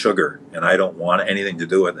liquid sugar, and I don't want anything to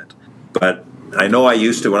do with it. But I know I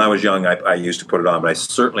used to, when I was young, I used to put it on, but I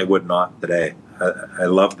certainly would not today. I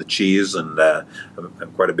love the cheese, and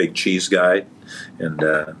I'm quite a big cheese guy. And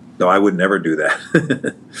no, I would never do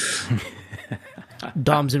that.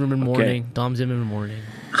 Dom Zimmerman morning. Dom Zimmerman morning.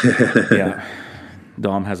 Yeah.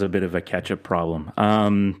 Dom has a bit of a ketchup problem. Are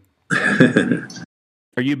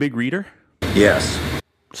you a big reader? Yes.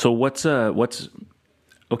 So what's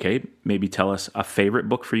okay, maybe tell us a favorite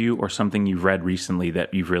book for you or something you've read recently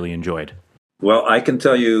that you've really enjoyed. Well, I can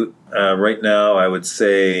tell you right now, I would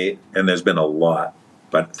say, and there's been a lot,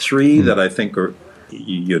 but 3 that I think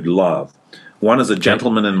you'd love. One is A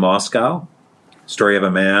Gentleman in Moscow, story of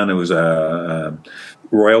a man who was a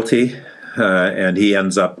royalty. And he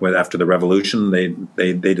ends up with, after the revolution,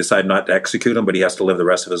 they decide not to execute him, but he has to live the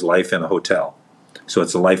rest of his life in a hotel. So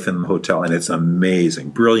it's a life in the hotel, and it's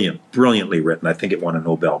amazing, brilliantly written. I think it won a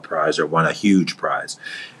Nobel Prize or won a huge prize.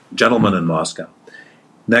 Gentleman in Moscow.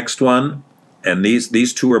 Next one, and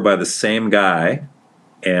these 2 are by the same guy,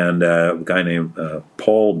 and a guy named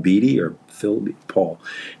Paul Beatty or Phil Beatty, Paul,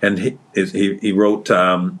 and he wrote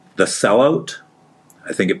The Sellout.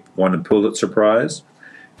 I think it won a Pulitzer Prize.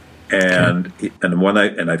 And when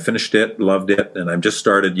I finished it, loved it, and I've just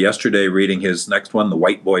started yesterday reading his next one, The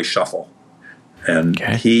White Boy Shuffle. And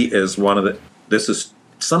he is one of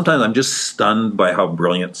sometimes I'm just stunned by how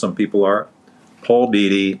brilliant some people are. Paul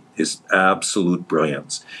Beattie is absolute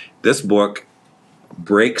brilliance. This book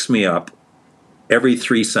breaks me up every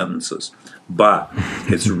 3 sentences, but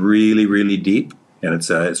it's really, really deep, and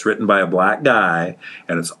it's written by a black guy,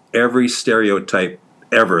 and it's every stereotype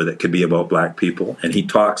ever that could be about black people, and he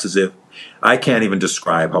talks as if I can't even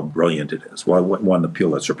describe how brilliant it is. Well, it won the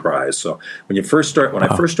Pulitzer Prize. So when I first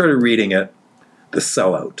started reading it, The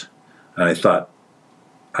Sellout, and I thought,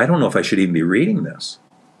 I don't know if I should even be reading this.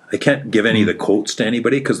 I can't give any of the quotes to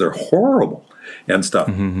anybody because they're horrible and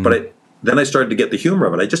stuff. But then I started to get the humor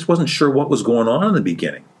of it. I just wasn't sure what was going on in the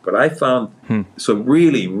beginning. But I found, so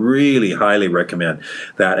really, really highly recommend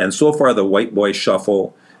that. And so far, The White Boy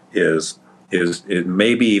Shuffle is it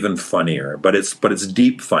may be even funnier, but it's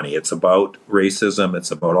deep funny. It's about racism.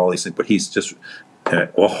 It's about all these things. But he's just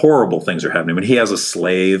horrible things are happening. I mean, he has a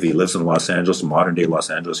slave. He lives in Los Angeles, modern day Los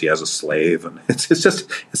Angeles. He has a slave, and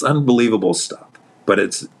it's unbelievable stuff. But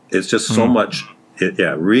it's just so much.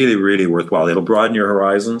 Really, really worthwhile. It'll broaden your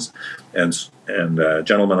horizons. And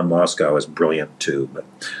Gentleman in Moscow is brilliant too. But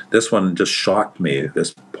this one just shocked me.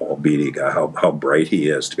 This Paul Beattie guy, how bright he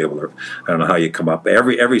is to be able to. I don't know how you come up.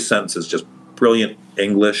 Every sentence is just brilliant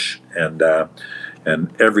English, and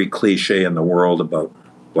every cliche in the world about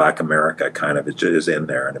Black America kind of is in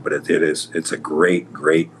there. But it's a great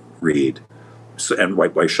read. So, and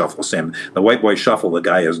White Boy Shuffle, same. The White Boy Shuffle, the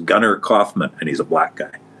guy is Gunnar Kaufman, and he's a black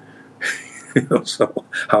guy. So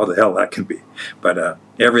how the hell that can be? But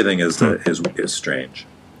everything is strange.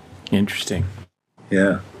 Interesting.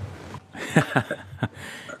 Yeah.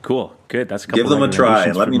 Cool. Good. That's a couple Give them a try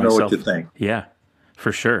and let me know what you think. Yeah,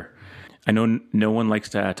 for sure. I know no one likes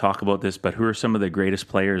to talk about this, but who are some of the greatest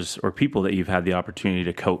players or people that you've had the opportunity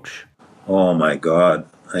to coach? Oh my God.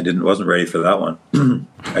 Wasn't ready for that one.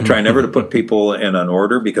 I try never to put people in an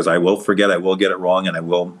order because I will forget, I will get it wrong, and I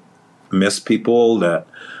will miss people that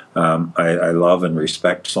I love and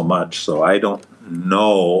respect so much. So I don't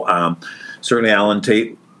know. Certainly Alan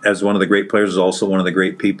Tate, as one of the great players, is also one of the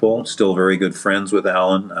great people. Still very good friends with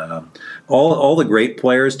Alan. All the great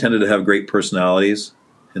players tended to have great personalities.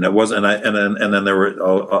 And it was, and then there were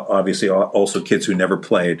obviously also kids who never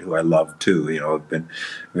played, who I love too. Have been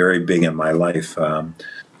very big in my life.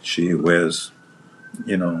 Gee whiz,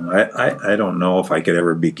 I don't know if I could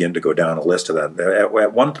ever begin to go down a list of that.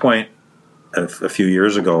 At one point, a few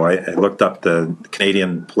years ago, I looked up the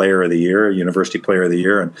Canadian Player of the Year, University Player of the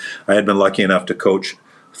Year, and I had been lucky enough to coach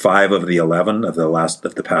 5 of the 11 of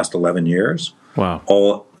the past 11 years. Wow!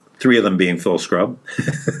 All 3 of them being Phil Scrubb,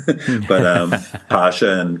 but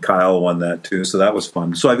Pasha and Kyle won that too, so that was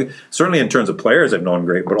fun. So certainly in terms of players, I've known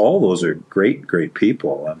great, but all those are great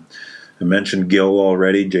people. I mentioned Gil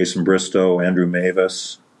already, Jason Bristow, Andrew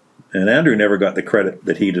Mavis. And Andrew never got the credit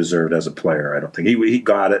that he deserved as a player. I don't think he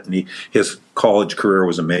got it, and his college career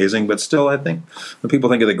was amazing. But still, I think when people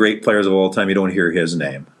think of the great players of all time, you don't hear his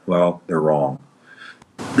name. Well, they're wrong.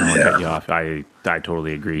 Cut you off. I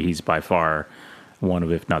totally agree. He's by far one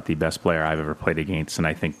of, if not the best player I've ever played against. And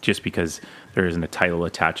I think just because there isn't a title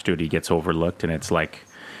attached to it, he gets overlooked. And it's like,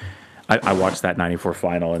 I watched that 94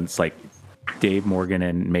 final, and it's like, Dave Morgan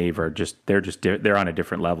and Maeve they're on a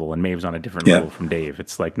different level, and Maeve's on a different level from Dave.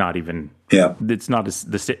 It's like not even it's not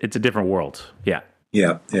it's a different world. Yeah.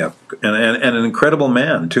 And an incredible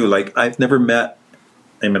man too. Like I've never met.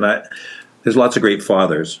 I mean, there's lots of great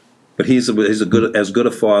fathers, but he's as good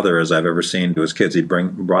a father as I've ever seen to his kids. He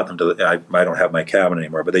brought them to I don't have my cabin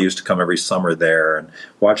anymore, but they used to come every summer there and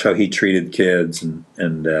watch how he treated kids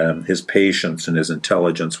and his patience and his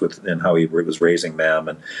intelligence and how he was raising them.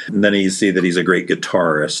 And then you see that he's a great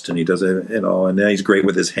guitarist, and he does it, and then he's great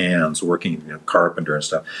with his hands, working carpenter and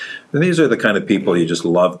stuff. And these are the kind of people you just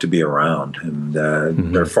love to be around, and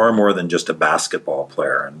they're far more than just a basketball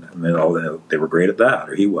player. And they were great at that,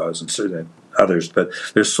 or he was, and certainly others, but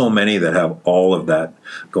there's so many that have all of that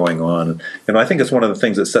going on. And I think it's one of the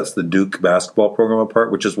things that sets the Duke basketball program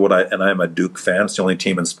apart, which is I'm a Duke fan. It's the only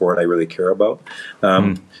team in sport I really care about.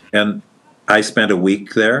 And I spent a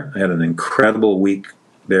week there. I had an incredible week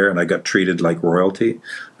there, and I got treated like royalty.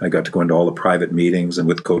 I got to go into all the private meetings and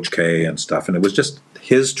with Coach K and stuff, and it was just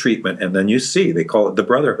his treatment. And then you see, they call it the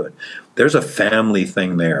brotherhood. There's a family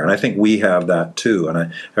thing there, and I think we have that too. And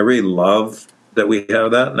I really love that we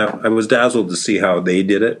have that. And I was dazzled to see how they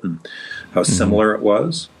did it and how similar it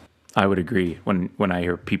was. I would agree. When I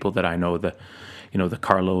hear people that I know, the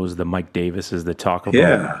Carlos, the Mike Davises that talk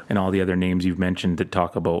about, and all the other names you've mentioned that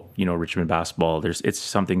talk about, Richmond basketball, it's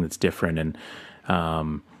something that's different.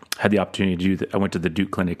 And had the opportunity to do that. I went to the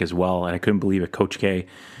Duke clinic as well, and I couldn't believe it. Coach K,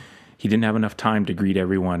 he didn't have enough time to greet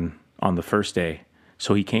everyone on the first day.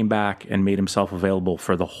 So he came back and made himself available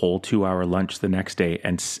for the whole 2-hour lunch the next day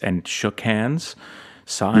and shook hands,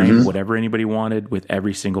 signed whatever anybody wanted with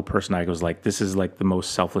every single person. I was like, this is like the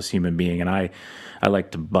most selfless human being. And I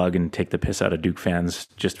like to bug and take the piss out of Duke fans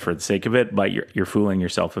just for the sake of it, but you're fooling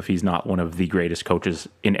yourself if he's not one of the greatest coaches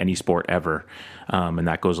in any sport ever. And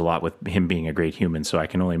that goes a lot with him being a great human. So I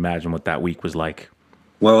can only imagine what that week was like.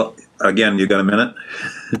 Well, again, you got a minute?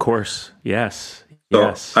 Of course. Yes. So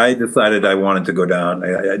Yes. I decided I wanted to go down.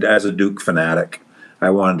 As a Duke fanatic, I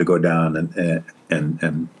wanted to go down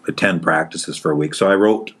and attend practices for a week. So I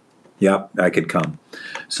wrote, yep, I could come.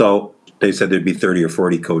 So they said there'd be 30 or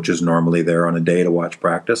 40 coaches normally there on a day to watch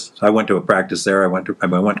practice. So I went to a practice there. I went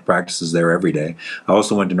to practices there every day. I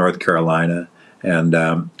also went to North Carolina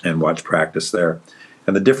and watched practice there.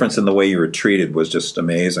 And the difference in the way you were treated was just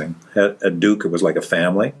amazing. At Duke, it was like a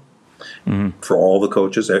family. For all the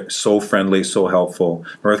coaches, so friendly, so helpful.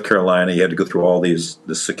 North Carolina, you had to go through all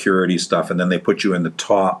the security stuff, and then they put you in the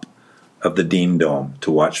top of the Dean Dome to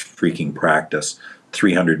watch freaking practice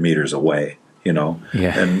 300 meters away,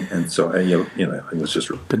 Yeah. And so, it was just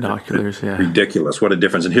Binoculars, yeah. ridiculous. What a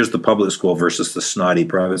difference. And here's the public school versus the snotty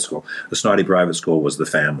private school. The snotty private school was the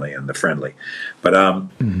family and the friendly. But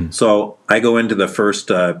so I go into the first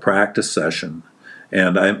practice session,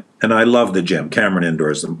 and I love the gym. Cameron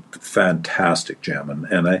Indoors, a fantastic gym,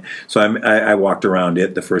 and I walked around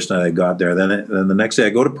it the first night I got there. Then the next day I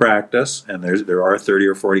go to practice, and there are 30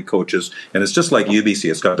 or 40 coaches, and it's just like UBC.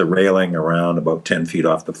 It's got the railing around about 10 feet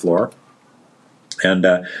off the floor, and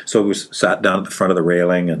so we sat down at the front of the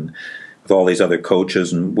railing and with all these other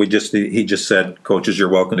coaches, and he just said, "Coaches, you're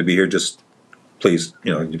welcome to be here. Just please,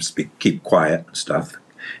 keep quiet and stuff."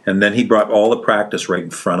 And then he brought all the practice right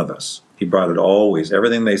in front of us. He brought it always.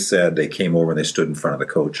 Everything they said, they came over and they stood in front of the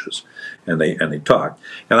coaches, and they talked.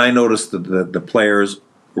 And I noticed that the players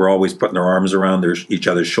were always putting their arms around each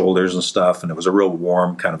other's shoulders and stuff, and it was a real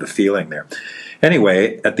warm kind of a feeling there.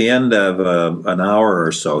 Anyway, at the end of an hour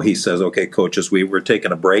or so, he says, "Okay, coaches, we're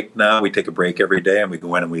taking a break now. We take a break every day, and we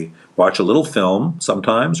go in and we watch a little film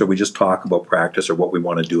sometimes, or we just talk about practice or what we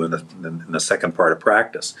want to do in the second part of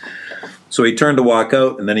practice." So he turned to walk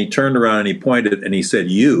out, and then he turned around and he pointed and he said,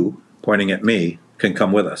 "You," pointing at me, "can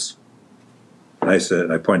come with us." And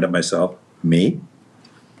I pointed at myself, "Me?"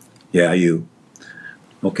 "Yeah, you."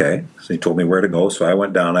 Okay. So he told me where to go. So I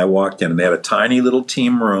went down, I walked in, and they had a tiny little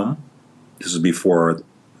team room. This is before,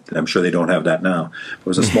 I'm sure they don't have that now. It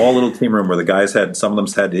was a small little team room where the guys some of them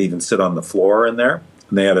had to even sit on the floor in there.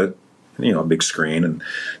 And they had a big screen and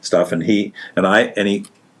stuff. And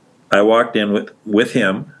I walked in with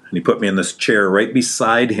him, and he put me in this chair right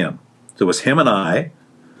beside him. So it was him and I,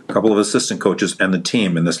 a couple of assistant coaches, and the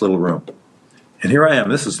team in this little room. And here I am.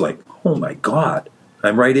 This is like, oh my God,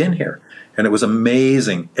 I'm right in here. And it was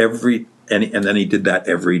amazing. And then he did that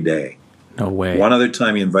every day. No way. One other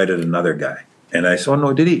time he invited another guy. And I said, "Oh,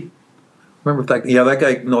 no, did he?" Remember that? Yeah, that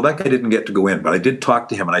guy. No, that guy didn't get to go in. But I did talk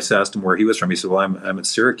to him, and I asked him where he was from. He said, "Well, I'm at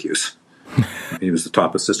Syracuse." He was the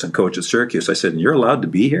top assistant coach at Syracuse. I said, "And you're allowed to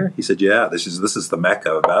be here?" He said, "Yeah, this is the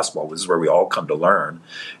mecca of basketball. This is where we all come to learn."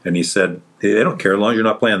 And he said, "Hey, they don't care as long as you're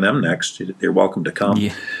not playing them next. You're welcome to come."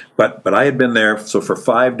 Yeah. But I had been there for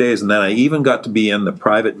 5 days, and then I even got to be in the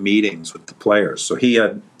private meetings with the players. So he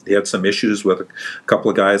had some issues with a couple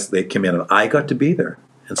of guys. They came in, and I got to be there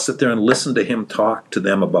and sit there and listen to him talk to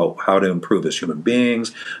them about how to improve as human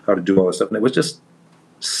beings, how to do all this stuff. And it was just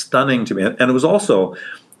stunning to me. And it was also,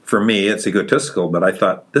 for me, it's egotistical, but I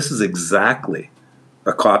thought, this is exactly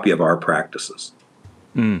a copy of our practices.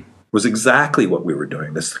 It was exactly what we were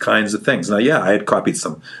doing, this kinds of things. Now, yeah, I had copied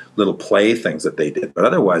some little play things that they did, but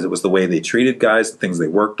otherwise it was the way they treated guys, the things they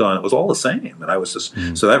worked on. It was all the same. And I was just,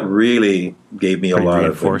 so that really gave me a lot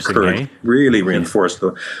of encouragement, really reinforced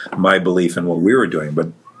my belief in what we were doing.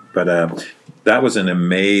 But that was an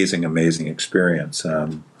amazing, amazing experience.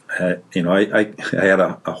 I had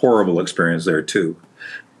a horrible experience there too.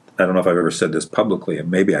 I don't know if I've ever said this publicly, and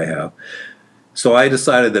maybe I have. So I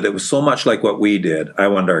decided that it was so much like what we did, I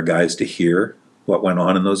wanted our guys to hear what went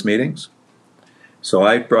on in those meetings. So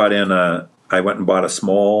I went and bought a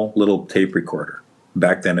small little tape recorder.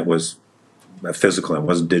 Back then it was physical, it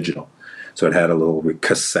wasn't digital. So it had a little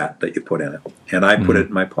cassette that you put in it. And I put it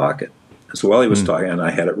in my pocket. So while he was talking, and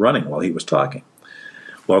I had it running while he was talking.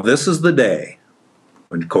 Well, this is the day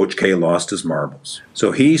when Coach K lost his marbles.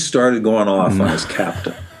 So he started going off on his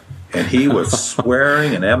captain. And he was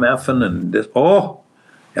swearing and MFing and this,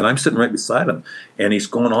 and I'm sitting right beside him. And he's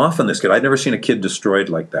going off on this kid. I'd never seen a kid destroyed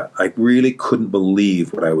like that. I really couldn't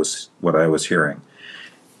believe what I was hearing.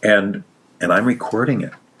 and I'm recording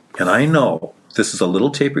it. And I know this is a little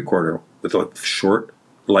tape recorder with a short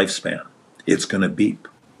lifespan. It's going to beep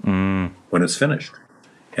when it's finished.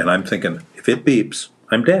 And I'm thinking, if it beeps,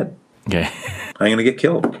 I'm dead. Okay. I'm going to get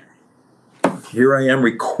killed. Here I am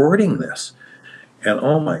recording this. And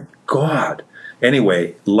oh my God.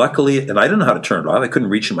 Anyway, luckily, and I didn't know how to turn it off. I couldn't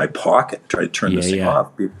reach in my pocket and try to turn this thing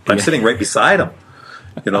off. I'm sitting right beside him,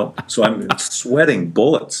 so I'm sweating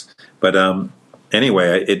bullets. But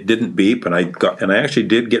anyway, it didn't beep, and I actually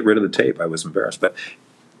did get rid of the tape. I was embarrassed, but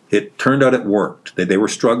it turned out it worked. They were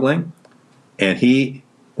struggling, and he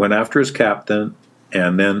went after his captain,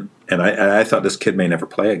 and I thought this kid may never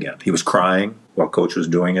play again. He was crying while coach was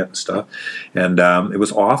doing it and stuff, and it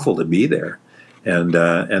was awful to be there. And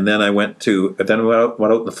then I went out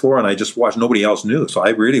on the floor, and I just watched. Nobody else knew, so I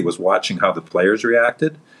really was watching how the players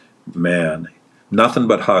reacted. Man, nothing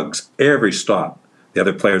but hugs. Every stop, the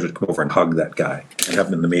other players would come over and hug that guy. It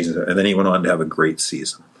happened in the amazing. And then he went on to have a great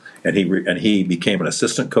season, and he became an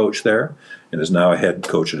assistant coach there, and is now a head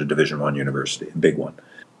coach at a Division I university, a big one.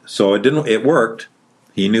 So it worked.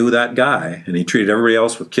 He knew that guy, and he treated everybody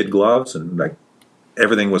else with kid gloves, and like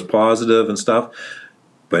everything was positive and stuff,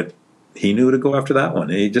 but he knew to go after that one.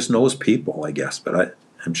 He just knows people, I guess. But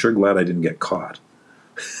I'm sure glad I didn't get caught.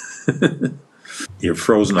 You're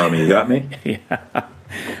frozen on me. You got me? Yeah.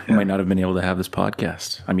 We might not have been able to have this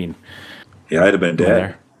podcast. I mean, yeah, I'd have been dead.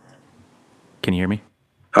 There. Can you hear me?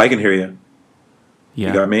 I can hear you. Yeah.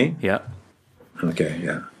 You got me? Yeah. Okay,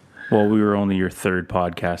 yeah. Well, we were only your third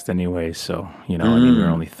podcast anyway, so, I mean, we were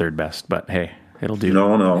only third best. But, hey, it'll do.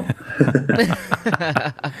 No.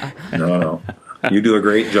 No. You do a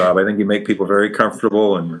great job. I think you make people very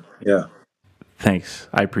comfortable, and yeah. Thanks.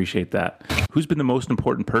 I appreciate that. Who's been the most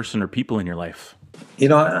important person or people in your life?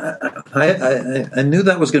 I knew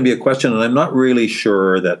that was going to be a question, and I'm not really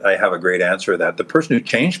sure that I have a great answer to that. The person who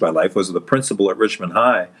changed my life was the principal at Richmond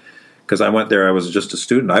High, because I went there, I was just a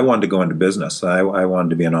student. I wanted to go into business. I wanted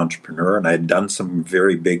to be an entrepreneur, and I had done some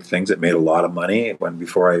very big things that made a lot of money when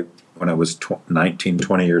I was 19,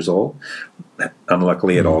 20 years old.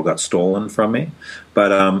 Unluckily, it all got stolen from me. But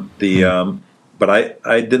but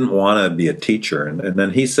I didn't want to be a teacher. And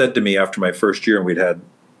then he said to me after my first year, and we'd had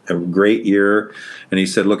a great year, and he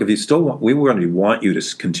said, look, if you still we want you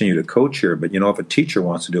to continue to coach here, but if a teacher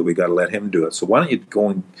wants to do it, we got to let him do it. So why don't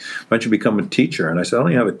you become a teacher? And I said, I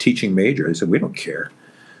don't even have a teaching major. He said, we don't care.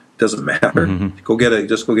 It doesn't matter. Mm-hmm.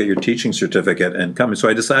 Just go get your teaching certificate and come. And so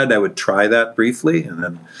I decided I would try that briefly, and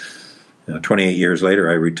then 28 years later,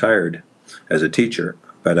 I retired as a teacher.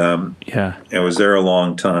 But I was there a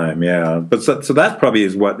long time. Yeah, but so that probably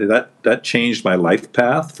is what that changed my life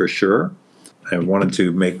path for sure. I wanted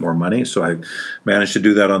to make more money, so I managed to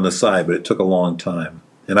do that on the side, but it took a long time.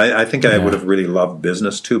 And I think I would have really loved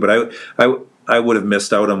business too, but I would have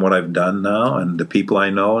missed out on what I've done now and the people I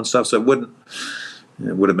know and stuff. So it would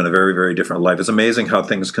have been a very, very different life. It's amazing how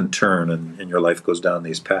things can turn and your life goes down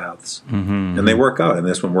these paths, and they work out. And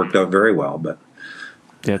this one worked out very well, but.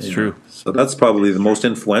 That's true. So that's probably the most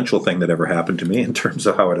influential thing that ever happened to me in terms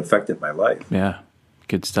of how it affected my life. Yeah,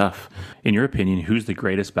 good stuff. In your opinion, who's the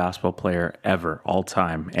greatest basketball player ever, all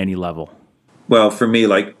time, any level? Well, for me,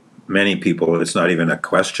 like many people, it's not even a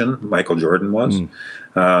question. Michael Jordan was.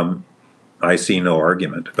 I see no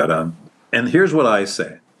argument. But and here's what I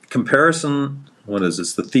say. Comparison, what is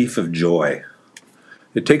this? The thief of joy.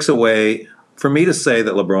 It takes away, for me to say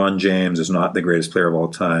that LeBron James is not the greatest player of all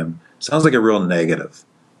time, sounds like a real negative.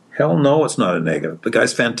 Hell no, it's not a negative. The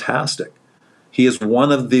guy's fantastic. He is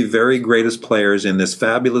one of the very greatest players in this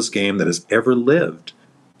fabulous game that has ever lived.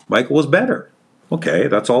 Michael was better. Okay,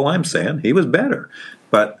 that's all I'm saying. He was better.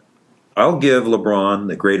 But I'll give LeBron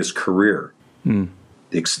the greatest career. The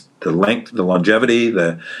length, the longevity,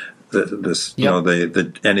 and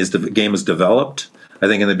his game is developed. I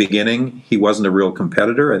think in the beginning, he wasn't a real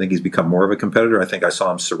competitor. I think he's become more of a competitor. I think I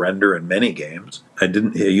saw him surrender in many games. I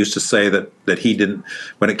used to say that he didn't,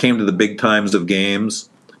 when it came to the big times of games,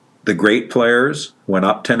 the great players went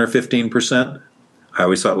up 10 or 15%. I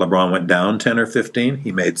always thought LeBron went down 10 or 15.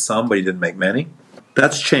 He made some, but he didn't make many.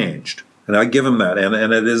 That's changed. And I give him that. And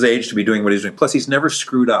at his age to be doing what he's doing. Plus, he's never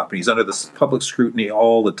screwed up. And he's under this public scrutiny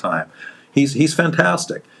all the time. He's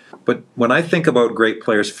fantastic. But when I think about great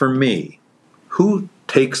players, for me, who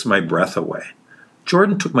takes my breath away?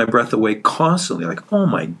 Jordan took my breath away constantly. Like, oh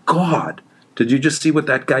my God, did you just see what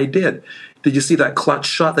that guy did? Did you see that clutch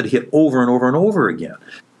shot that he hit over and over and over again?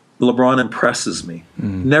 LeBron impresses me.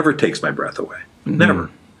 Never takes my breath away. Never.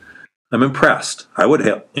 I'm impressed. I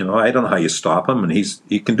don't know how you stop him, and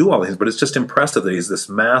he can do all these, but it's just impressive that he's this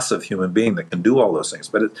massive human being that can do all those things.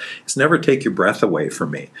 But it's never take your breath away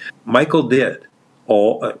from me. Michael did.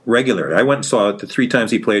 all regularly. I went and saw it the 3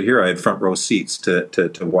 times he played here. I had front row seats to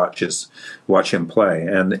watch him play.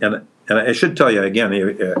 And I should tell you again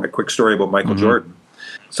a quick story about Michael Jordan.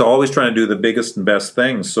 So always trying to do the biggest and best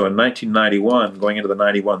things. So in 1991, going into the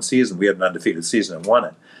 91 season, we had an undefeated season and won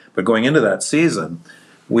it. But going into that season,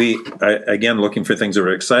 again looking for things that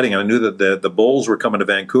were exciting. And I knew that the Bulls were coming to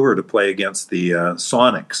Vancouver to play against the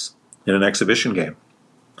Sonics in an exhibition game.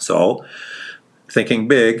 So thinking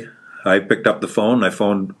big, I picked up the phone. I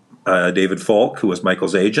phoned David Falk, who was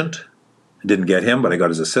Michael's agent. I didn't get him, but I got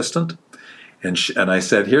his assistant. And I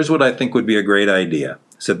said, here's what I think would be a great idea.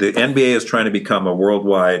 I said, the NBA is trying to become a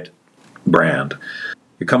worldwide brand.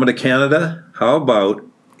 You're coming to Canada? How about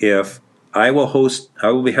if I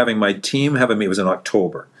will be having my team have a meeting. It was in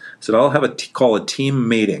October. I said, I'll have call a team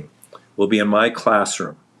meeting. We'll be in my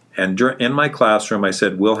classroom. And in my classroom, I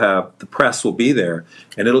said, the press will be there.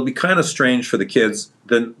 And it'll be kind of strange for the kids.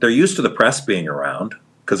 They're used to the press being around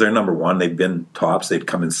because they're number one. They've been tops. They'd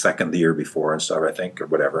come in second the year before and stuff, I think, or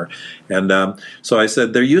whatever. And so I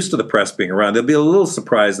said, they're used to the press being around. They'll be a little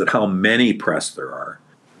surprised at how many press there are.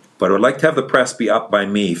 But I would like to have the press be up by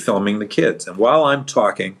me filming the kids. And while I'm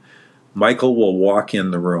talking, Michael will walk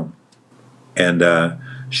in the room. And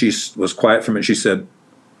she was quiet for a minute. She said,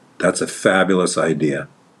 that's a fabulous idea.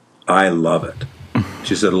 I love it.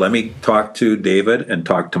 She said, let me talk to David and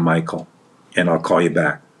talk to Michael, and I'll call you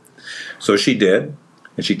back. So she did,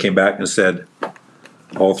 and she came back and said,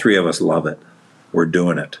 all 3 of us love it. We're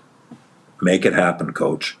doing it. Make it happen,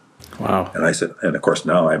 coach. Wow. And I said, and of course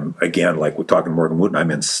now I'm, again, like we're talking Morgan Wooten,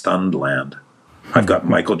 I'm in stunned land. I've got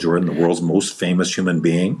Michael Jordan, the world's most famous human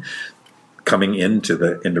being, coming into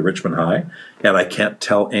Richmond High, and I can't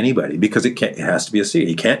tell anybody because it has to be a secret.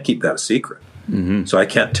 You can't keep that a secret. Mm-hmm. So I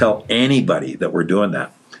can't tell anybody that we're doing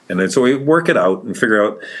that. And then so we work it out and figure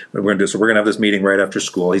out what we're going to do. So we're going to have this meeting right after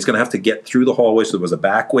school. He's going to have to get through the hallway. So there was a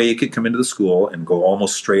back way he could come into the school and go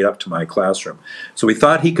almost straight up to my classroom. So we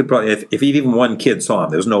thought he could probably, if even one kid saw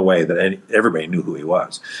him, there's no way that everybody knew who he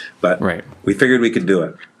was. But we figured we could do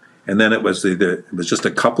it. And then it was just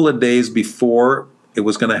a couple of days before it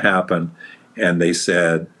was going to happen. And they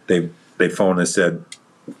said, they phoned and said,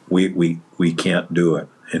 we can't do it.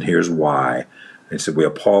 And here's why. They said, we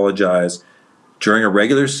apologize. During a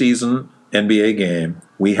regular season NBA game,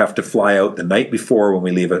 we have to fly out the night before when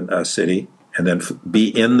we leave a city, and then be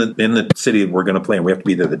in the city we're going to play in. We have to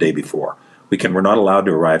be there the day before. We're not allowed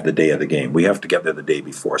to arrive the day of the game. We have to get there the day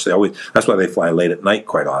before. So that's why they fly late at night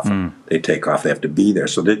quite often. They take off. They have to be there.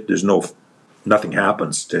 So there's nothing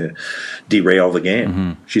happens to derail the game.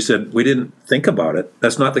 Mm-hmm. She said, we didn't think about it.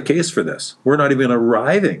 That's not the case for this. We're not even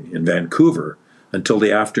arriving in Vancouver until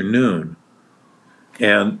the afternoon.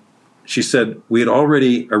 And she said, we had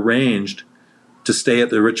already arranged to stay at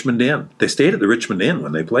the Richmond Inn. They stayed at the Richmond Inn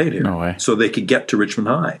when they played here. No way. So they could get to Richmond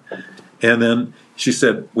High. And then she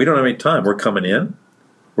said, we don't have any time. We're coming in.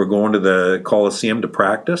 We're going to the Coliseum to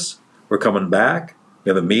practice. We're coming back. We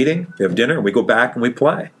have a meeting. We have dinner. And we go back and we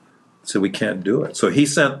play. So we can't do it. So he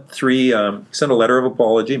sent sent a letter of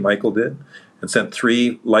apology, Michael did, and sent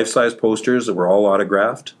 3 life-size posters that were all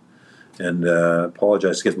autographed. And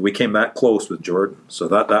apologized because we came that close with Jordan. So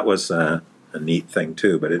that was a neat thing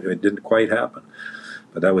too, but it didn't quite happen.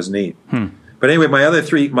 But that was neat. But anyway, my other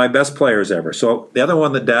 3, my best players ever. So the other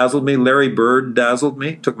one that dazzled me, Larry Bird dazzled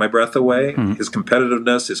me, took my breath away. His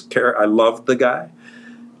competitiveness, his care, I loved the guy.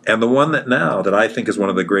 And the one that I think is one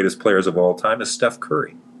of the greatest players of all time is Steph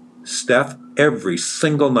Curry. Steph, every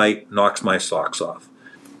single night, knocks my socks off.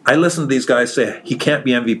 I listen to these guys say he can't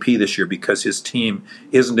be MVP this year because his team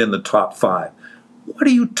isn't in the top 5. What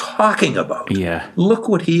are you talking about? Yeah. Look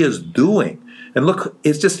what he is doing. And look,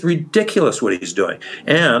 it's just ridiculous what he's doing.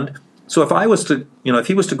 And so if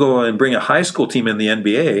he was to go and bring a high school team in the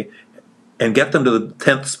NBA and get them to the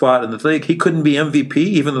 10th spot in the league, he couldn't be MVP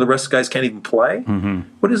even though the rest of the guys can't even play? Mm-hmm.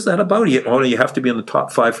 What is that about? You have to be in the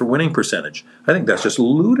top 5 for winning percentage. I think that's just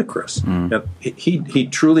ludicrous. And he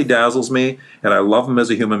truly dazzles me, and I love him as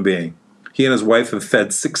a human being. He and his wife have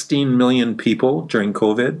fed 16 million people during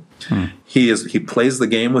COVID. He plays the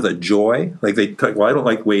game with a joy. Like I don't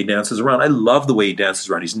like the way he dances around. I love the way he dances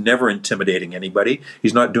around. He's never intimidating anybody.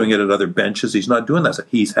 He's not doing it at other benches. He's not doing that.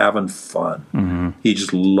 He's having fun. Mm-hmm. He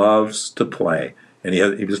just loves to play, and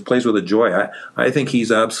he just plays with a joy. I think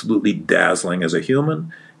he's absolutely dazzling as a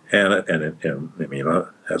human, and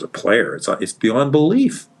as a player, it's beyond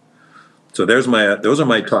belief. So those are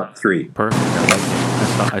my top 3. Perfect.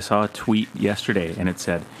 I saw a tweet yesterday, and it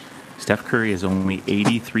said, Steph Curry is only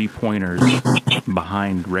 83 pointers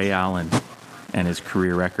behind Ray Allen and his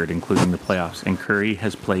career record, including the playoffs. And Curry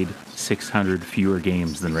has played 600 fewer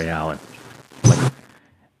games than Ray Allen.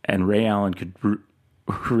 And Ray Allen could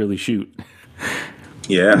really shoot.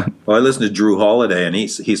 Yeah. Well, I listened to Drew Holiday, and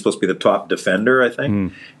he's supposed to be the top defender, I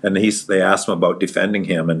think. And they asked him about defending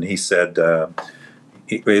him, and he said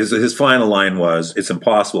his final line was, "It's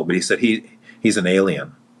impossible." But he said he's an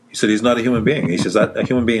alien. He said he's not a human being. He says that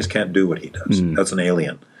human beings can't do what he does. That's an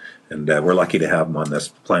alien. And we're lucky to have him on this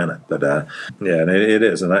planet. But yeah, and it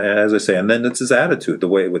is. And as I say, and then it's his attitude, the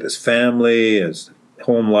way with his family, his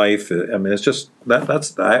home life. I mean, it's just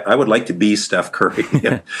I would like to be Steph Curry.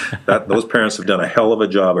 Those parents have done a hell of a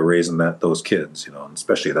job of raising those kids, and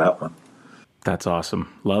especially that one. That's awesome.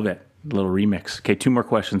 Love it. A little remix. Okay, 2 more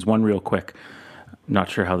questions. One real quick. Not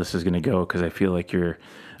sure how this is going to go because I feel like you're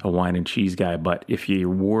a wine and cheese guy, but if you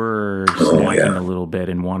were snacking a little bit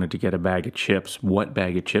and wanted to get a bag of chips, what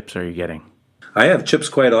bag of chips are you getting? I have chips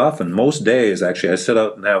quite often. Most days, actually, I sit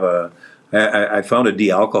out and have I found a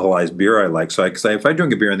de-alcoholized beer I like. So if I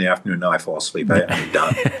drink a beer in the afternoon now, I fall asleep. I'm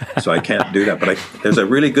done. So I can't do that. But there's a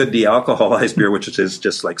really good de-alcoholized beer, which is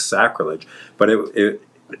just like sacrilege. But it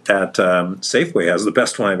at Safeway has the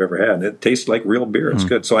best one I've ever had. It tastes like real beer. It's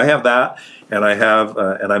good. So I have that, and I have,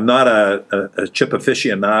 and I'm not a chip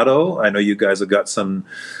aficionado. I know you guys have got some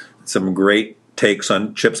great takes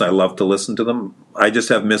on chips. I love to listen to them. I just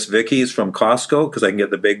have Miss Vicky's from Costco because I can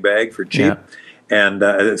get the big bag for cheap, and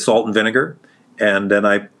it's salt and vinegar. And then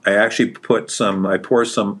I actually pour some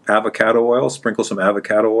avocado oil, sprinkle some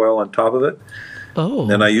avocado oil on top of it.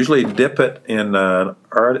 Oh. And I usually dip it in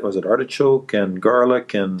artichoke and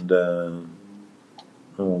garlic and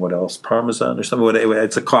what else? Parmesan or something.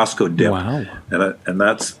 It's a Costco dip. Wow. And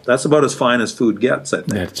that's about as fine as food gets, I think.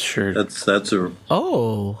 That's sure.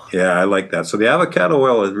 Yeah, I like that. So the avocado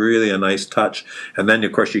oil is really a nice touch. And then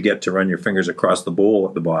of course you get to run your fingers across the bowl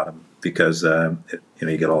at the bottom because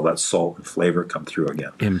you get all that salt and flavor come through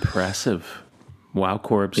again. Impressive. Wow,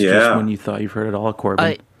 Corbs. Yeah. Just when you thought you've heard it all,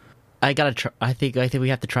 Corbin. I gotta try. I think we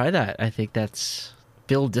have to try that. I think that's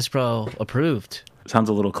Bill Disbrow approved. Sounds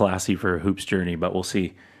a little classy for a hoops journey, but we'll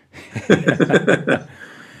see.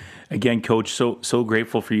 Again, Coach, so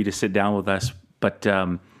grateful for you to sit down with us. But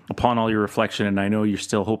upon all your reflection, and I know you're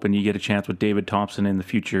still hoping you get a chance with David Thompson in the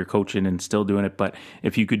future, coaching and still doing it. But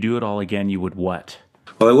if you could do it all again, you would what?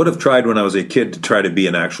 Well, I would have tried when I was a kid to try to be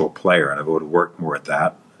an actual player, and I would have worked more at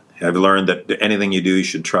that. I've learned that anything you do, you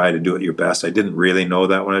should try to do it your best. I didn't really know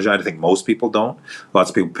that when I was young. I think most people don't.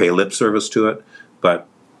 Lots of people pay lip service to it, but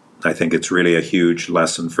I think it's really a huge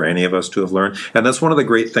lesson for any of us to have learned. And that's one of the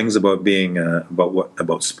great things about being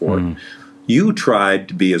about sport. You tried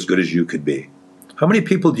to be as good as you could be. How many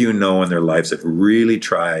people do you know in their lives that really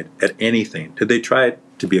tried at anything? Did they try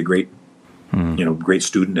to be a great, great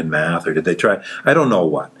student in math, or did they try? I don't know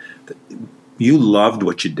what. You loved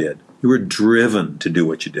what you did. You were driven to do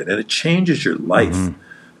what you did, and it changes your life. I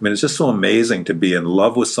mean, it's just so amazing to be in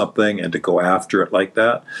love with something and to go after it like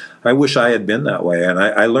that. I wish I had been that way, and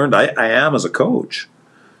I learned I am as a coach,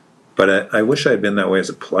 but I wish I had been that way as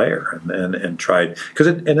a player and tried, because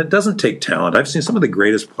it doesn't take talent. I've seen some of the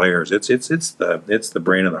greatest players. It's the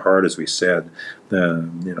brain and the heart, as we said.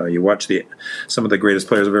 You watch some of the greatest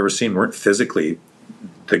players I've ever seen weren't physically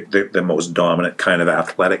the most dominant kind of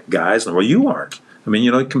athletic guys. Well, you aren't. I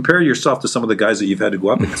mean, compare yourself to some of the guys that you've had to go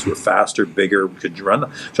up against who were faster, bigger, could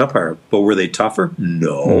jump higher. But were they tougher?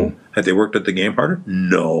 No. Had they worked at the game harder?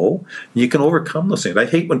 No. You can overcome those things. I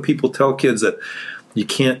hate when people tell kids that you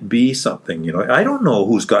can't be something. I don't know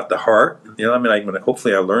who's got the heart.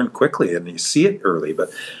 Hopefully I learn quickly and you see it early,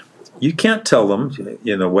 but you can't tell them,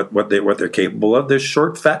 what they're capable of. There's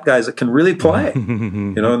short, fat guys that can really play,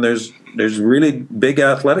 and there's really big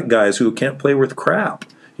athletic guys who can't play worth crap.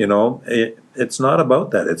 It's not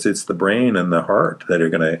about that. It's the brain and the heart that are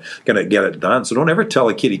gonna get it done. So don't ever tell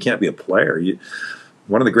a kid he can't be a player.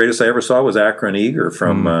 One of the greatest I ever saw was Akron Eager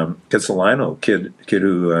from Kitsilano, kid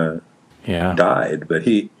who died, but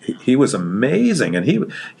he was amazing, and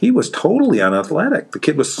he was totally unathletic. The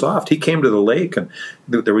kid was soft. He came to the lake, and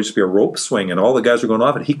there would just be a rope swing, and all the guys were going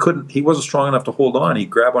off, and he wasn't strong enough to hold on. He'd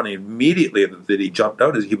grab on, and immediately that he jumped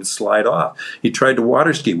out, he would slide off. He tried to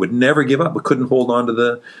water ski, would never give up, but couldn't hold on to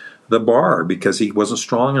the bar because he wasn't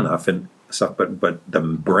strong enough and stuff. But the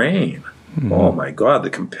brain, oh my God, the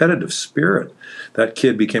competitive spirit. That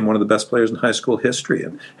kid became one of the best players in high school history,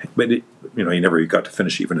 but he never got to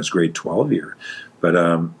finish even his grade 12 year. But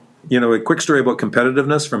a quick story about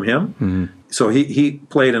competitiveness from him. So he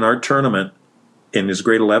played in our tournament in his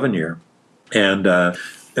grade 11 year, and I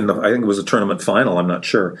think it was a tournament final. I'm not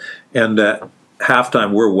sure. And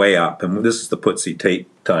halftime, we're way up, and this is the Putzi Tate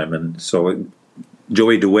time, and so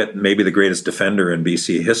Joey DeWitt, maybe the greatest defender in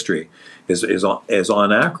BC history, is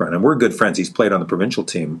on Akron, and we're good friends. He's played on the provincial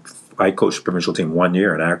team. I coached the provincial team 1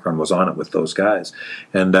 year, and Akron was on it with those guys.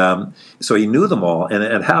 And so he knew them all. And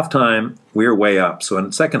at halftime, we were way up. So in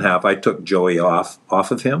the second half, I took Joey off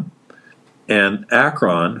of him. And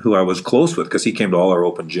Akron, who I was close with because he came to all our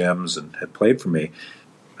open gyms and had played for me,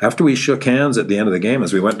 after we shook hands at the end of the game,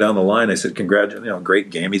 as we went down the line, I said, "Congratulations, great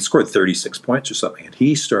game." He scored 36 points or something. And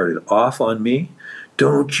he started off on me.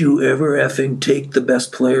 "Don't you ever effing take the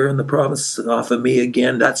best player in the province off of me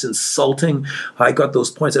again. That's insulting. I got those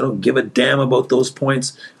points. I don't give a damn about those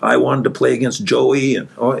points. I wanted to play against Joey." And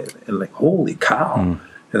like, holy cow.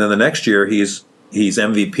 And then the next year, he's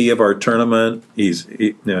MVP of our tournament. He's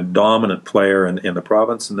a dominant player in the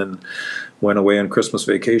province, and then went away on Christmas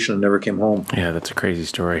vacation and never came home. Yeah, that's a crazy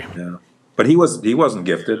story. Yeah. But he wasn't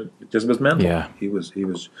gifted. It just was mental. Yeah. He was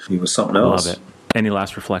something else. Love it. Any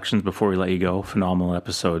last reflections before we let you go? Phenomenal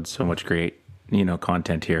episode. So much great,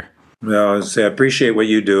 content here. No, I appreciate what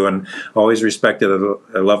you do and always respected it.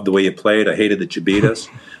 I loved the way you played. I hated that you beat us,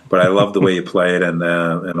 but I loved the way you played and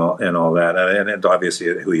all that. And obviously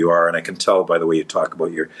who you are. And I can tell by the way you talk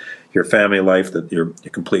about your family life that you're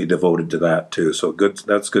completely devoted to that too. So good.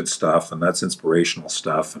 That's good stuff, and that's inspirational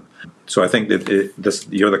stuff. And so I think that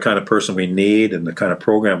you're the kind of person we need and the kind of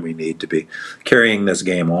program we need to be carrying this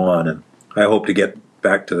game on. And I hope to get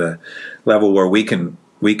back to the level where we can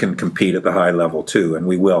compete at the high level too, and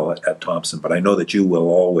we will at Thompson. But I know that you will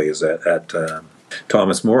always at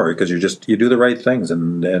Thomas More, because you do the right things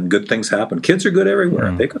and good things happen. Kids are good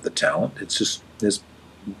everywhere. They got the talent. It's just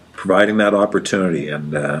providing that opportunity,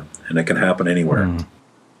 and it can happen anywhere. And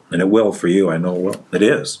it will for you. I know it will. It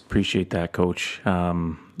is. Appreciate that, Coach.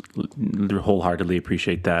 Wholeheartedly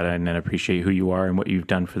appreciate that, and then appreciate who you are and what you've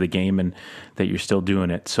done for the game, and that you're still doing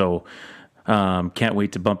it. So. Can't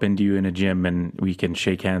wait to bump into you in a gym and we can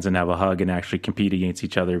shake hands and have a hug and actually compete against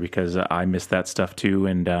each other, because I miss that stuff too.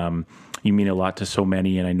 And you mean a lot to so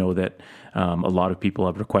many, and I know that a lot of people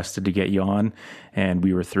have requested to get you on, and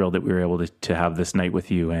we were thrilled that we were able to have this night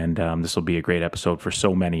with you. And this will be a great episode for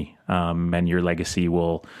so many, and your legacy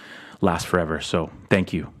will last forever. So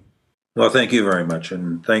thank you. Well, thank you very much.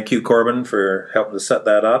 And thank you, Corbin, for helping to set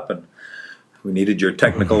that up. And we needed your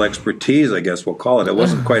technical expertise, I guess we'll call it. It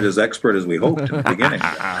wasn't quite as expert as we hoped in the beginning.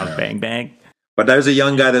 Bang, bang. But there's a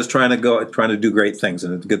young guy that's trying to do great things,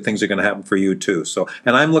 and good things are going to happen for you too. So,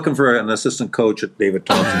 and I'm looking for an assistant coach at David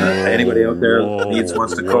Thompson. Anybody out there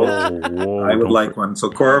wants to coach, I would like one.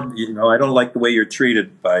 So, Corb, I don't like the way you're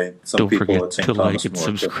treated by some people at St. Thomas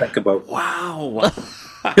More. So think about. Wow.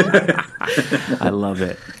 I love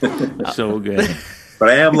it. So good. But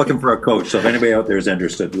I am looking for a coach, so if anybody out there is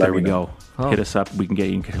interested, let me know. Go. Hit us up. We can get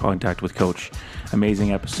you in contact with Coach.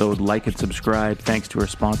 Amazing episode. Like and subscribe. Thanks to our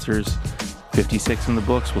sponsors. 56 in the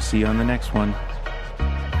books. We'll see you on the next one.